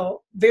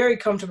feel very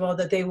comfortable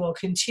that they will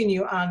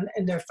continue on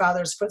in their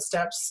father's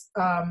footsteps.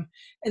 And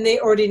they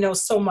already know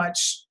so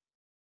much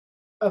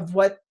of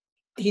what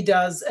he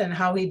does and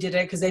how he did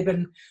it, because they've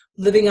been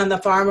living on the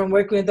farm and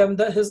working with them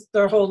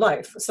their whole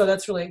life. So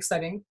that's really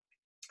exciting.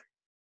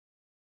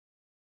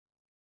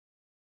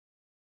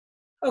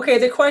 Okay,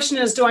 the question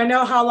is, do I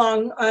know how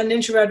long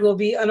Ninja Red will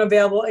be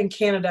unavailable in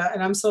Canada?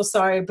 And I'm so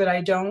sorry, but I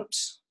don't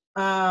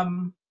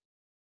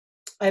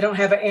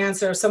have an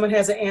answer. If someone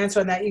has an answer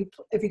on that,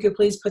 if you could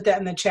please put that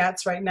in the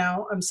chats right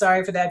now. I'm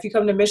sorry for that. If you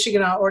come to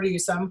Michigan, I'll order you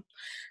some.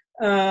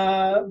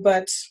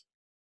 But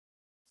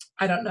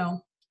I don't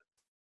know.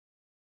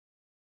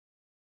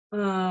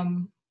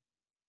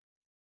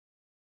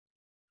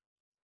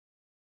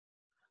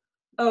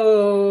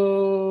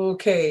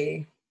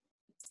 Okay.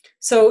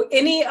 So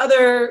any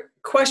other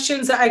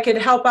questions that I could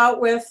help out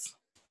with?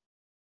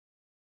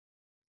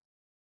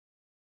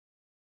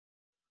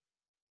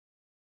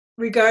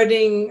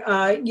 Regarding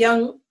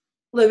Young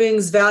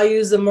Living's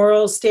values and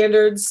moral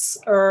standards,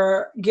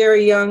 or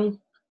Gary Young?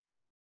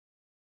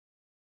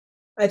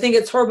 I think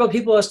it's horrible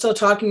people are still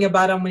talking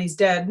about him when he's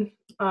dead.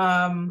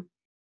 And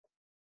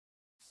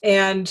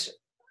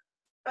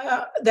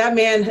that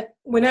man,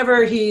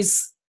 whenever he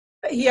has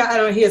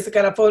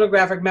got a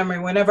photographic memory.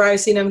 Whenever I've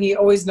seen him, he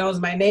always knows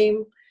my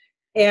name.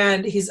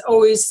 And he's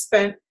always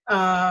spent,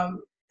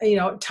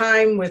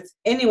 time with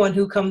anyone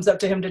who comes up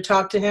to him to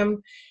talk to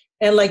him.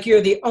 And like, you're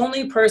the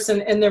only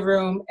person in the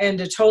room and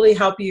to totally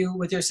help you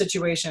with your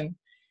situation.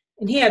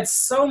 And he had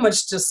so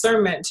much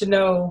discernment to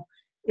know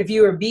if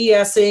you were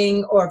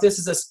BSing or if this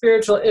is a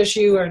spiritual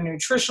issue or a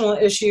nutritional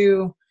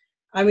issue.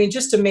 I mean,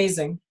 just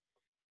amazing.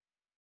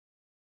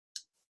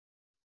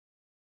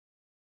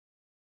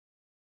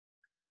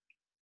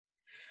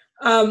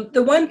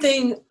 The one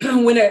thing,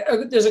 when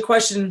there's a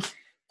question,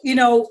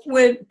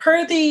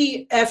 per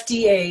the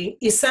FDA,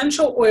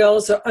 essential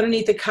oils are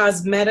underneath the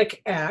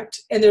Cosmetic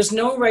Act, and there's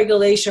no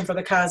regulation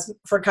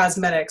for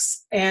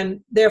cosmetics, and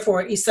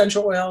therefore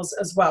essential oils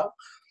as well.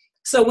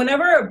 So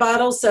whenever a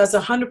bottle says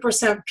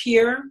 100%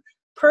 pure,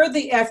 per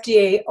the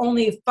FDA,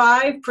 only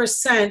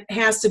 5%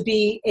 has to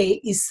be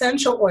a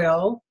essential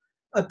oil,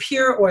 a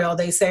pure oil,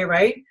 they say,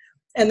 right?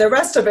 And the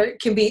rest of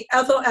it can be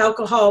ethyl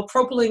alcohol,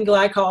 propylene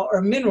glycol,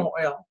 or mineral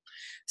oil.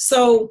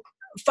 So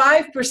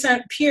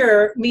 5%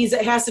 pure means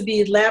it has to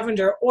be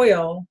lavender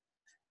oil.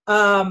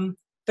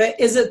 But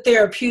is it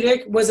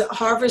therapeutic? Was it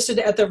harvested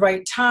at the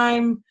right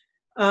time?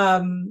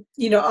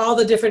 All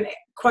the different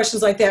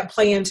questions like that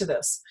play into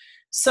this.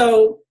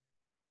 So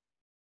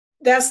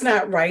that's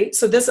not right.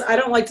 So I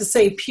don't like to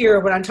say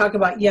pure when I'm talking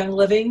about Young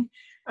Living.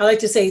 I like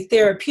to say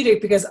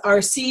therapeutic, because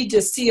our seed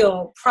to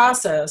seal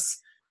process,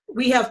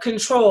 we have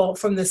control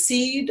from the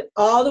seed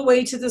all the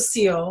way to the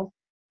seal.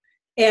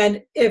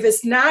 And if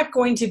it's not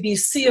going to be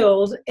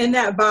sealed in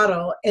that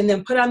bottle and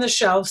then put on the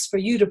shelves for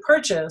you to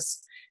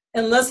purchase,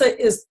 unless it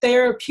is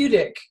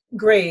therapeutic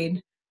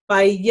grade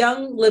by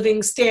Young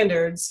Living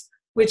standards,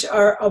 which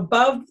are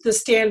above the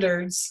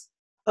standards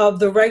of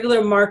the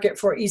regular market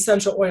for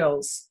essential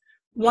oils.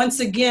 Once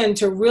again,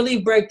 to really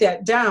break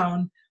that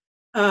down,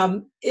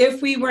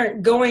 if we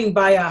weren't going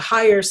by a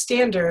higher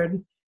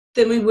standard,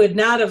 then we would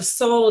not have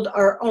sold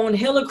our own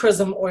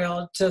helichrysum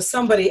oil to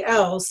somebody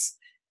else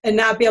and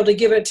not be able to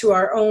give it to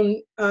our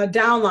own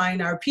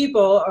downline, our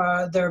people,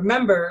 their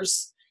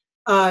members,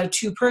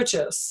 to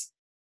purchase.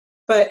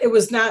 But it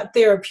was not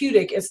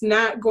therapeutic. It's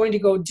not going to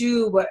go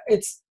do what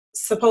it's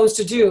supposed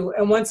to do.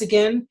 And once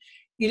again,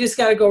 you just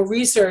got to go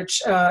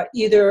research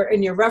either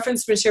in your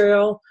reference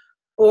material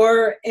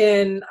or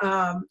in,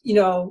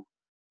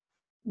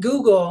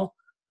 Google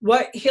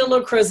what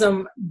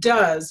helichrysum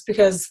does,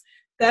 because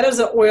that is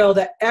an oil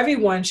that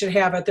everyone should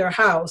have at their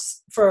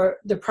house for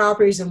the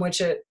properties in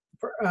which it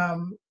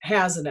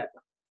has in it.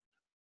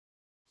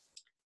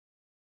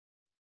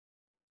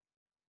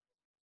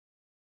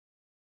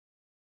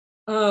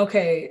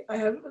 Okay, I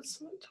have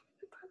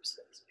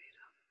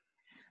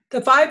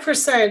the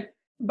 5%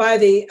 by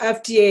the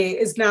FDA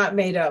is not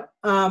made up,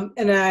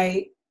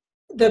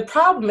 the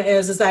problem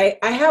is I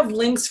have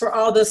links for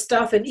all this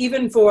stuff, and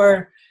even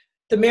for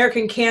the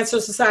American Cancer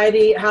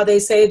Society, how they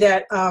say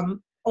that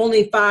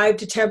only 5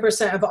 to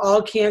 10% of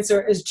all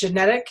cancer is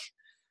genetic.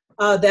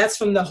 That's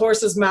from the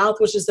horse's mouth,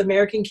 which is the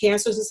American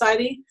Cancer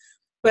Society.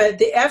 But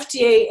the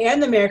FDA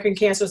and the American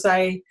Cancer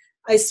Society,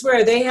 I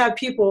swear, they have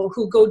people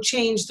who go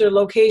change their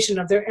location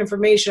of their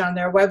information on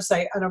their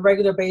website on a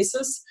regular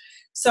basis.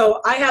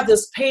 So I have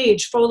this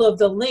page full of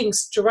the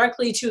links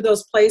directly to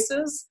those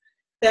places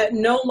that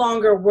no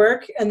longer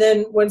work. And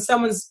then when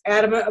someone's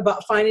adamant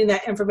about finding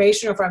that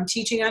information, or if I'm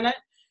teaching on it,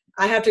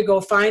 I have to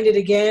go find it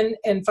again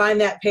and find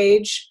that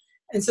page.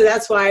 And so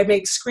that's why I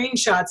make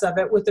screenshots of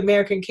it with the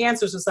American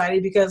Cancer Society,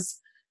 because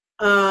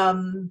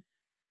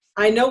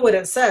I know what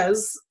it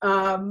says,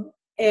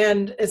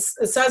 and it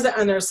says it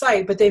on their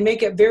site, but they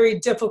make it very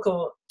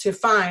difficult to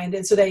find.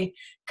 And so they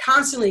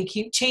constantly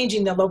keep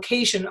changing the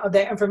location of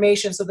that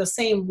information, so the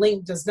same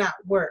link does not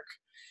work.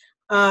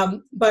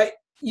 But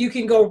you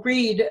can go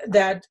read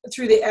that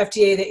through the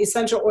FDA, the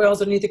essential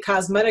oils underneath the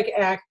Cosmetic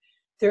Act,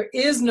 there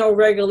is no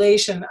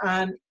regulation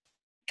on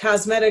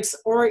cosmetics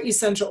or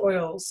essential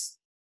oils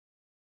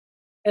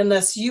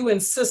unless you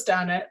insist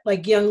on it,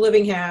 like Young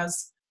Living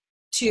has,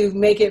 to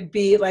make it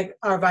be like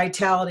our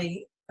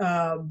Vitality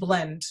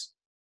blend.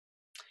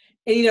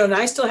 And, and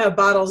I still have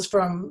bottles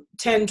from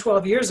 10,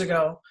 12 years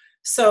ago.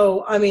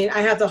 So, I mean,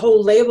 I have the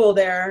whole label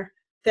there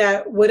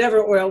that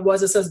whatever oil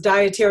was, it says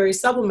dietary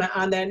supplement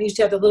on there. And it used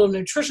to have the little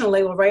nutritional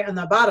label right on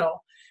the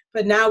bottle.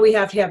 But now we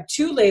have to have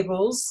 2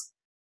 labels,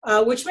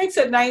 which makes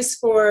it nice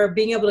for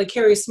being able to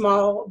carry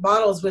small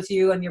bottles with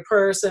you in your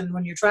purse and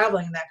when you're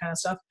traveling and that kind of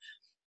stuff.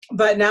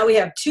 But now we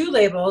have 2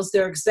 labels.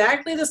 They're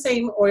exactly the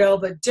same oil,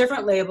 but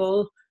different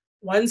label.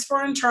 One's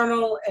for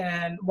internal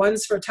and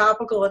one's for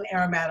topical and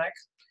aromatic.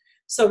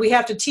 So we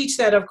have to teach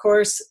that, of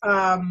course,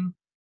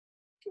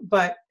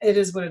 but it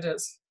is what it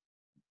is.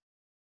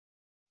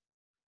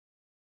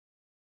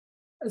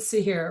 Let's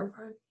see here.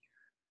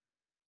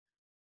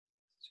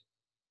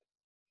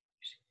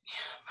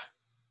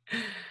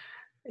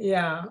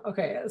 Yeah,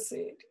 okay, let's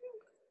see.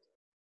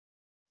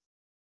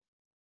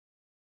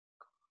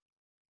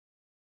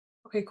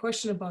 Okay,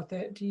 question about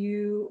that. Do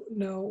you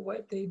know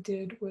what they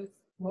did with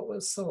what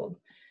was sold?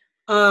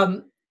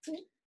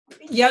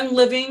 Young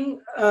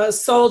Living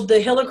sold the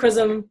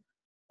helichrysum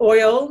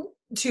oil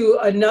to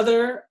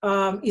another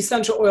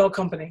essential oil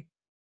company.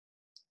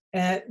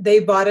 And they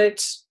bought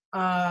it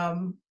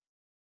and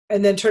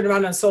then turned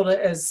around and sold it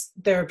as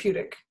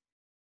therapeutic.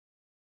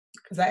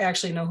 Because I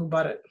actually know who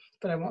bought it,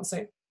 but I won't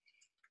say.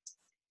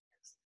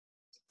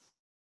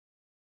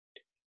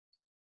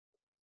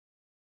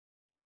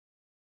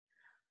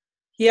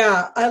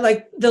 Yeah, I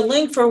like the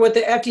link for what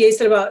the FDA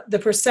said about the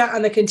percent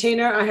on the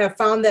container. I have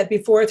found that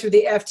before through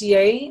the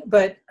FDA,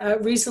 but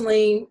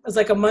recently, it was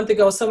like a month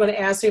ago, someone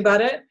asked me about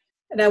it,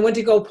 and I went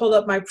to go pull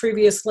up my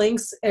previous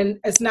links,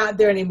 and it's not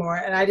there anymore,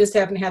 and I just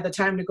haven't had the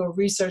time to go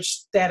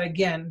research that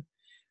again.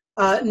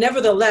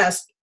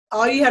 Nevertheless,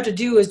 all you have to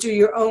do is do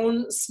your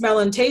own smell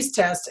and taste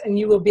test, and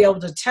you will be able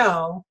to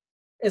tell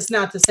it's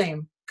not the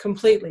same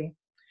completely.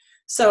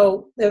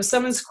 So if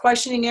someone's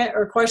questioning it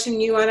or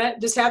questioning you on it,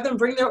 just have them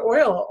bring their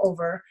oil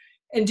over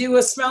and do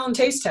a smell and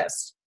taste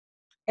test.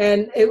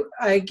 And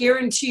I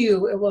guarantee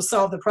you it will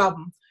solve the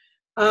problem.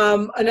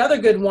 Another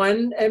good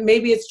one, and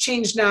maybe it's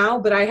changed now,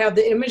 but I have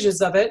the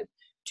images of it.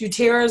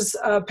 doTERRA's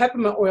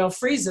peppermint oil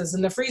freezes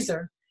in the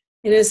freezer.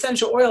 And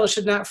essential oil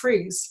should not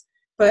freeze.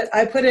 But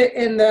I put it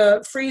in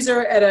the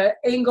freezer at an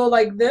angle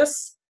like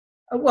this.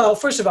 Well,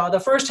 first of all, the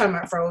first time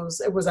it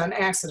froze, it was on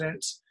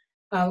accident.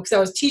 Because I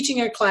was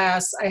teaching a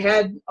class. I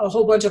had a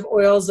whole bunch of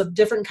oils of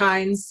different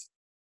kinds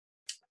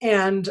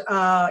and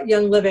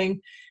Young Living.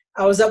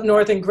 I was up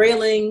north in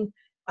Grayling.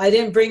 I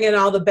didn't bring in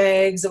all the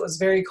bags. It was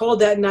very cold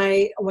that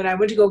night. When I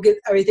went to go get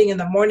everything in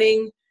the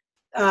morning,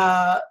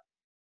 the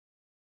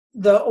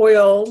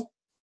oil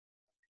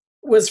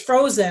was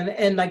frozen,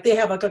 and like they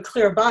have like a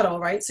clear bottle,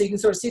 right? So you can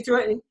sort of see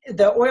through it. And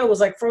the oil was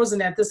like frozen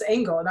at this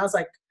angle. And I was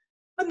like,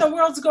 what in the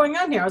world's going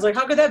on here? I was like,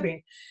 how could that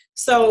be?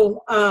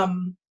 So,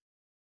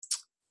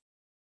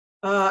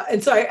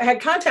 and so I had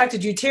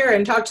contacted doTERRA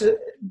and talked to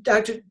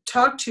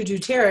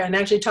doTERRA and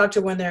actually talked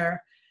to one of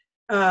their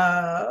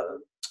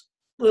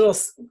little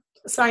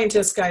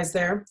scientist guys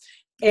there.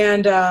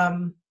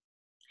 And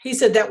he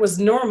said that was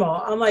normal.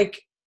 I'm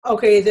like,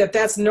 okay, if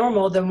that's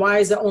normal, then why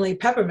is it only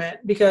peppermint?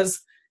 Because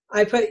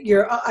I put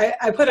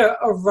a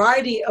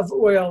variety of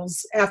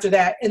oils after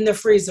that in the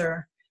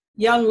freezer,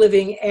 Young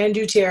Living and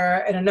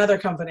doTERRA and another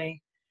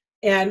company.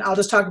 And I'll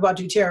just talk about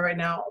doTERRA right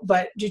now,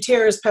 but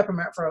doTERRA's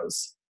peppermint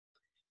froze.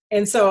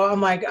 And so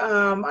I'm like,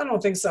 I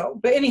don't think so.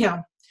 But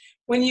anyhow,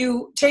 when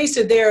you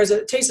tasted theirs,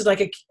 it tasted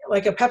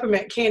like a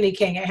peppermint candy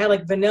cane. It had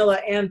like vanilla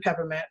and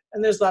peppermint.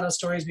 And there's a lot of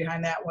stories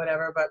behind that,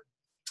 whatever. But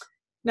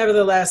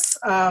nevertheless,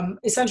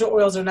 essential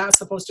oils are not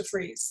supposed to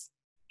freeze.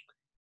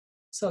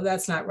 So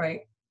that's not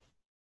right.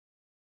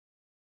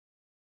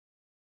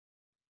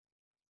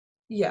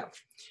 Yeah.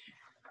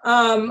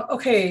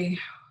 Okay.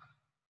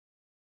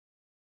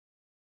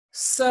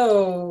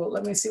 So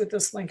let me see what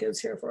this link is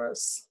here for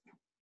us.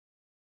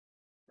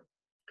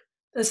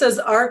 This says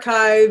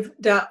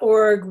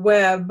archive.org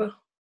web.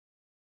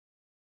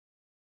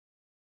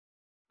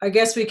 I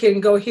guess we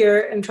can go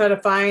here and try to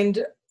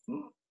find,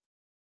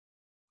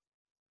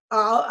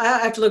 I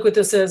have to look what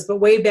this is,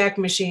 but Wayback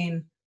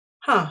Machine.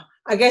 Huh.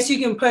 I guess you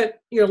can put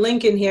your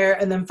link in here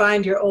and then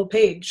find your old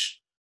page.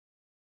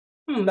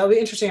 That'll be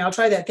interesting. I'll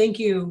try that. Thank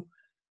you,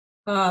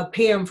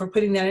 Pam, for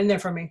putting that in there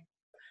for me.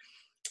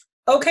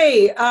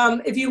 Okay,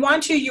 if you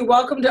want to, you're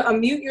welcome to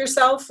unmute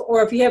yourself,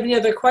 or if you have any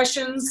other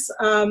questions,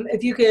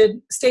 if you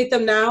could state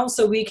them now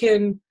so we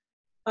can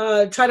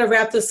try to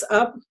wrap this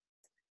up.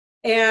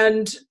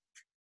 And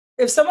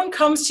if someone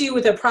comes to you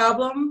with a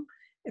problem,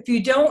 if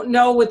you don't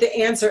know what the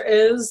answer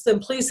is, then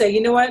please say,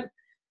 you know what,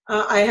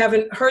 I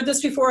haven't heard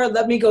this before.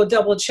 Let me go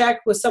double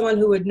check with someone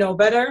who would know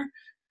better,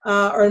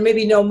 or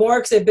maybe know more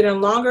because they've been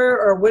in longer,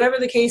 or whatever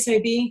the case may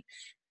be.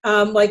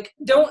 Like,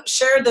 don't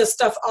share this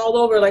stuff all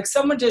over. Like,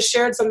 someone just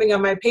shared something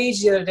on my page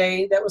the other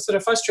day that was sort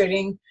of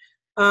frustrating,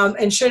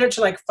 and shared it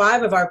to like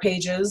 5 of our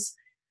pages.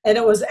 And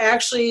it was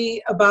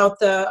actually about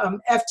the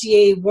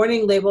FDA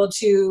warning label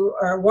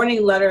or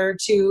warning letter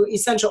to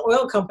essential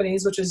oil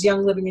companies, which was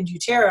Young Living and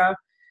doTERRA.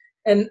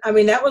 And I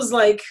mean, that was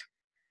like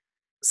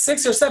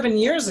 6 or 7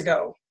 years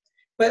ago,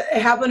 but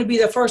it happened to be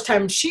the first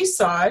time she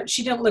saw it.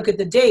 She didn't look at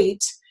the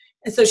date.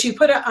 And so she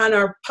put it on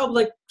our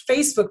public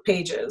Facebook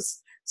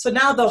pages. So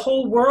now the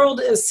whole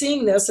world is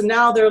seeing this, and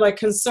now they're like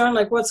concerned,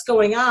 like what's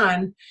going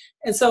on.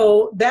 And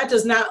so that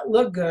does not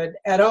look good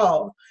at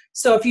all.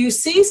 So if you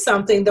see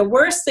something, the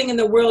worst thing in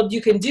the world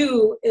you can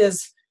do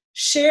is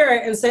share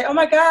it and say, oh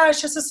my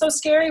gosh, this is so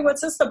scary.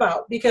 What's this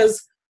about?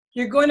 Because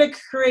you're going to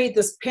create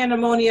this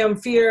pandemonium,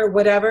 fear,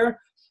 whatever.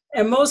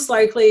 And most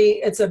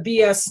likely it's a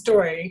BS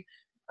story.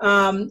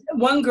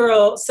 One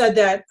girl said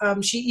that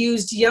she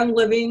used Young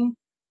Living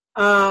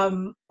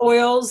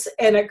oils,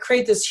 and it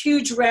created this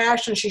huge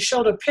rash, and she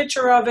showed a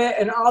picture of it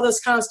and all this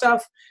kind of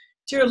stuff.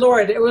 Dear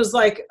Lord, it was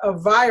like a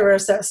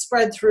virus that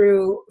spread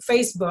through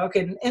Facebook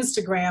and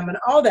Instagram and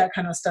all that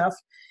kind of stuff.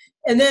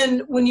 And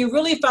then when you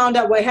really found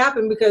out what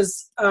happened,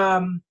 because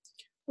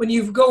when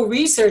you go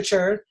research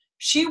her,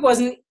 she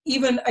wasn't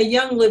even a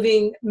Young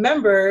Living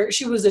member.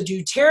 She was a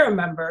doTERRA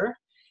member.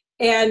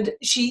 And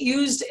she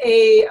used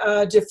a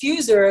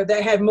diffuser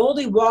that had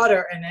moldy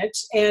water in it.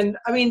 And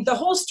I mean, the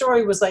whole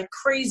story was like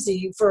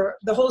crazy for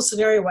the whole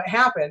scenario, what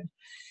happened.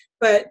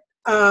 But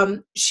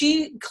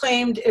she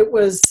claimed it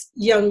was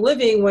Young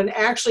Living when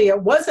actually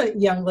it wasn't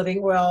Young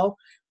Living oil.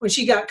 When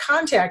she got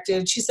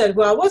contacted, she said,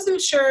 well, I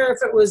wasn't sure if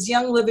it was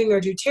Young Living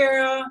or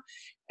doTERRA.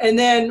 And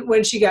then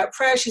when she got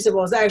pressed, she said,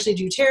 well, it's actually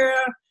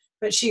doTERRA.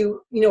 But she,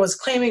 was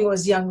claiming it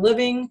was Young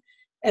Living.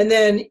 And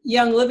then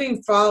Young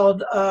Living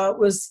followed,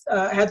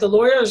 had the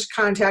lawyers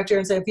contact her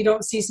and say, if you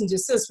don't cease and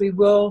desist, we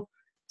will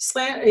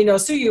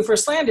sue you for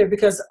slander,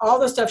 because all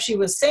the stuff she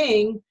was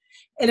saying.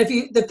 And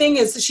the thing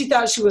is, she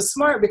thought she was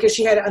smart because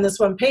she had it on this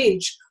one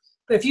page.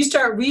 But if you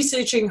start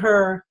researching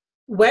her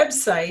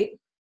website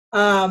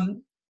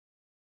and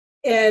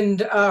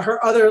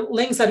her other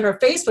links on her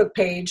Facebook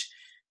page,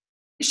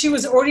 she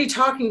was already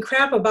talking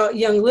crap about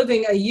Young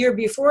Living a year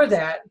before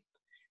that.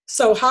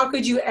 So how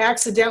could you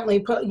accidentally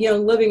put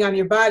Young Living on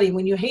your body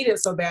when you hate it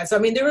so bad? So, I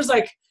mean, there was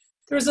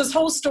this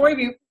whole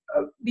story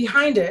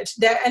behind it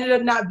that ended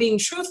up not being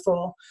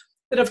truthful.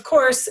 But of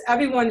course,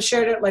 everyone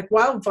shared it like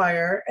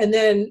wildfire, and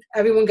then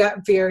everyone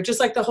got fear, just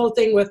like the whole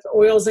thing with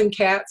oils and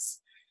cats,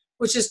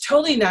 which is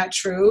totally not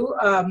true.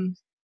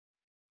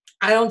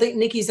 I don't think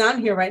Nikki's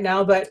on here right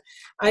now, but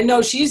I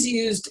know she's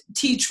used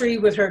tea tree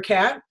with her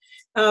cat.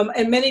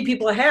 And many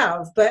people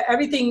have, but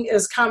everything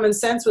is common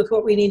sense with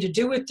what we need to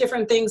do with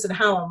different things and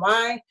how and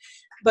why.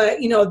 But,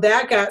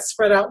 that got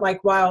spread out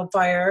like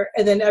wildfire,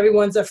 and then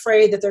everyone's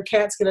afraid that their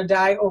cat's going to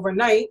die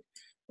overnight,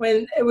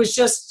 when it was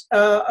just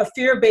a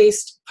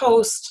fear-based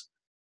post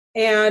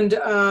and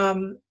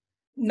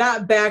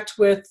not backed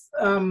with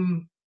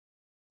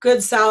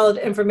good, solid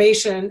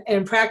information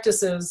and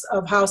practices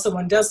of how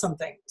someone does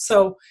something.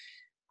 So,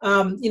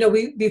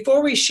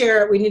 before we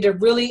share it, we need to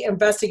really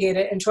investigate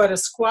it and try to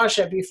squash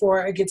it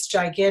before it gets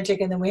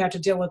gigantic, and then we have to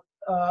deal with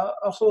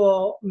a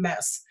whole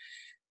mess.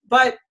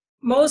 But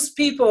most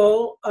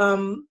people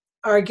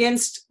are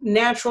against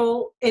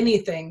natural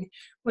anything.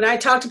 When I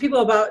talk to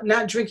people about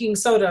not drinking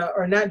soda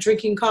or not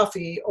drinking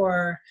coffee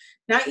or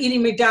not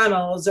eating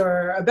McDonald's,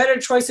 or a better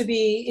choice would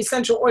be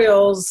essential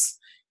oils,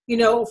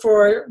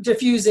 for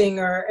diffusing,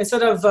 or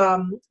instead of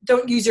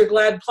don't use your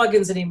Glad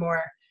plugins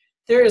anymore.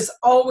 There is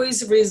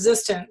always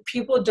resistance.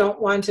 People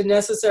don't want to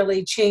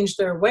necessarily change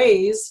their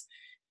ways.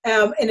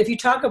 And if you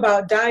talk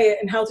about diet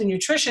and health and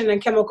nutrition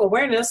and chemical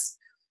awareness,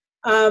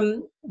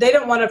 they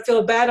don't want to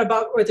feel bad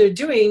about what they're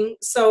doing.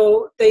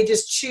 So they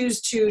just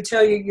choose to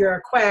tell you you're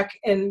a quack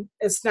and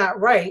it's not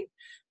right,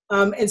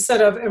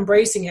 instead of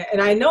embracing it.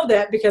 And I know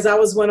that because I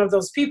was one of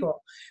those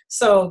people.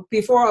 So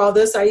before all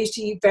this, I used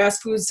to eat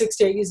fast food 6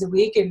 days a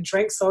week and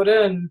drank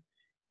soda and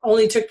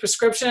only took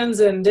prescriptions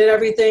and did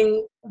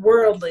everything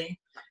worldly.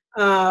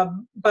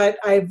 But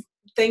I've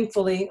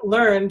thankfully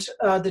learned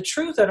the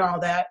truth and all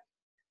that,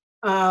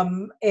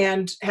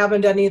 and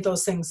haven't done any of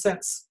those things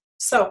since.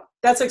 So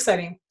that's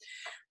exciting.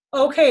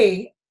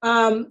 Okay,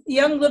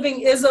 Young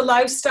Living is a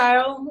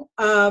lifestyle,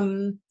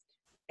 and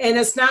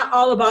it's not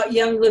all about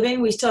Young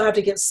Living. We still have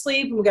to get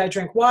sleep. We got to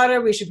drink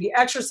water. We should be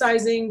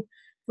exercising.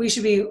 We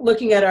should be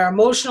looking at our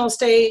emotional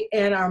state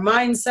and our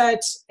mindset,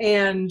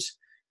 and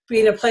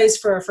be in a place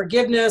for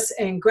forgiveness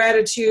and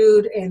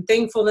gratitude and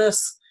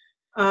thankfulness.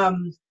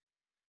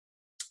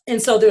 And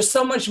so there's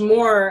so much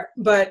more,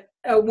 but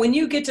when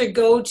you get to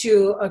go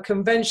to a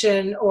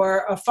convention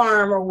or a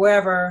farm or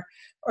wherever,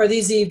 or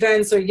these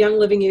events or Young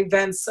Living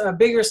events,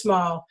 big or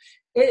small,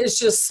 it is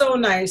just so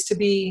nice to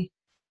be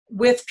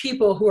with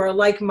people who are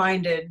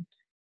like-minded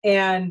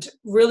and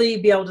really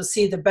be able to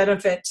see the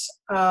benefit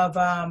of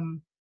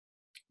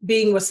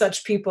being with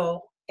such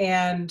people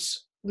and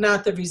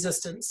not the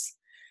resistance.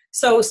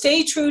 So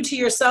stay true to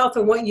yourself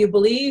and what you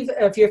believe.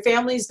 If your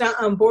family's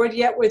not on board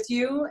yet with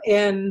you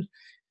and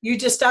you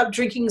just stopped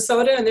drinking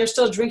soda and they're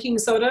still drinking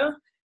soda,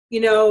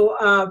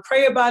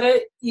 pray about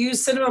it,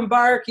 use cinnamon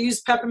bark,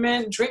 use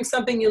peppermint, drink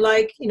something you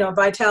like,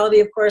 Vitality,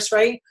 of course,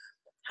 right?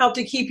 Help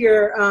to keep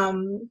your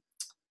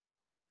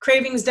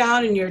cravings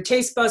down and your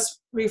taste buds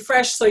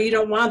refreshed so you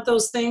don't want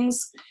those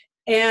things.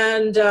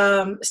 And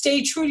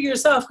stay true to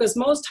yourself, because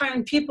most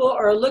time people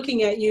are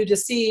looking at you to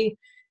see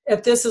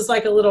if this is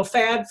like a little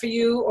fad for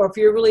you or if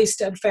you're really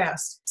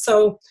steadfast.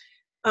 So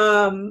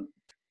I'm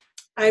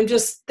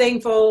just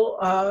thankful,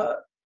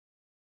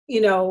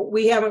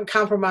 we haven't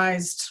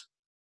compromised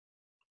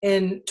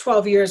in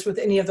 12 years with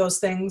any of those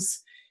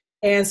things.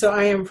 And so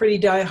I am pretty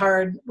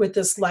diehard with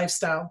this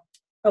lifestyle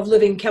of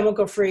living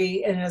chemical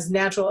free and as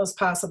natural as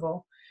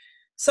possible.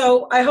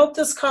 So I hope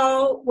this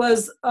call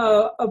was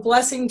a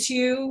blessing to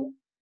you.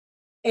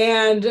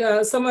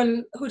 And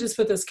someone who just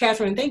put this,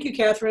 Catherine, thank you,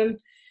 Catherine,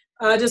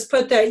 just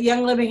put that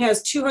Young Living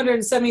has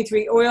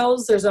 273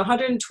 oils. There's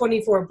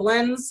 124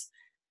 blends,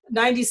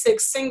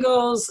 96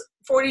 singles,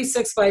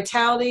 46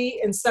 Vitality,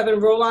 and 7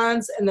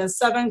 roll-ons, and then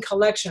 7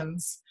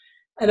 collections.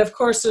 And of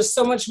course, there's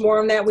so much more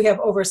on that. We have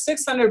over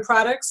 600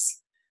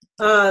 products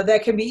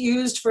that can be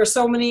used for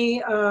so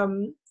many,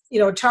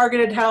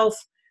 targeted health,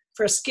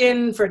 for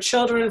skin, for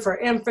children, for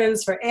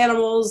infants, for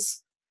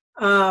animals.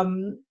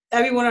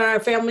 Everyone in our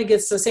family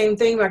gets the same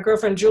thing. My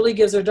girlfriend Julie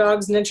gives her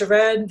dogs Ninja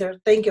Red.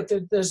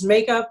 There's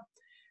makeup.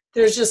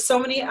 There's just so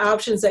many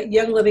options that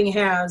Young Living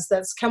has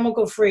that's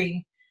chemical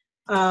free.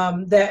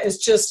 That is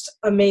just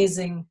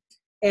amazing.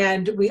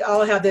 And we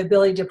all have the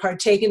ability to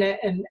partake in it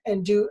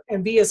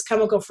and be as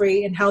chemical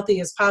free and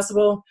healthy as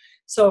possible.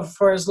 So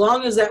for as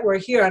long as that we're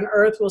here on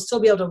earth, we'll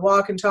still be able to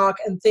walk and talk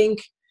and think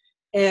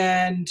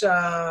and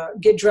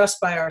get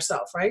dressed by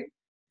ourselves, right?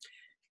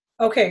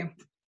 Okay.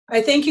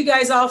 I thank you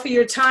guys all for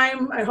your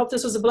time. I hope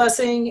this was a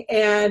blessing.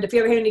 And if you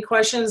ever have any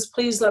questions,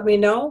 please let me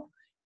know.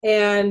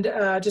 And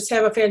just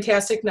have a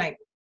fantastic night.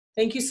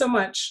 Thank you so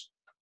much.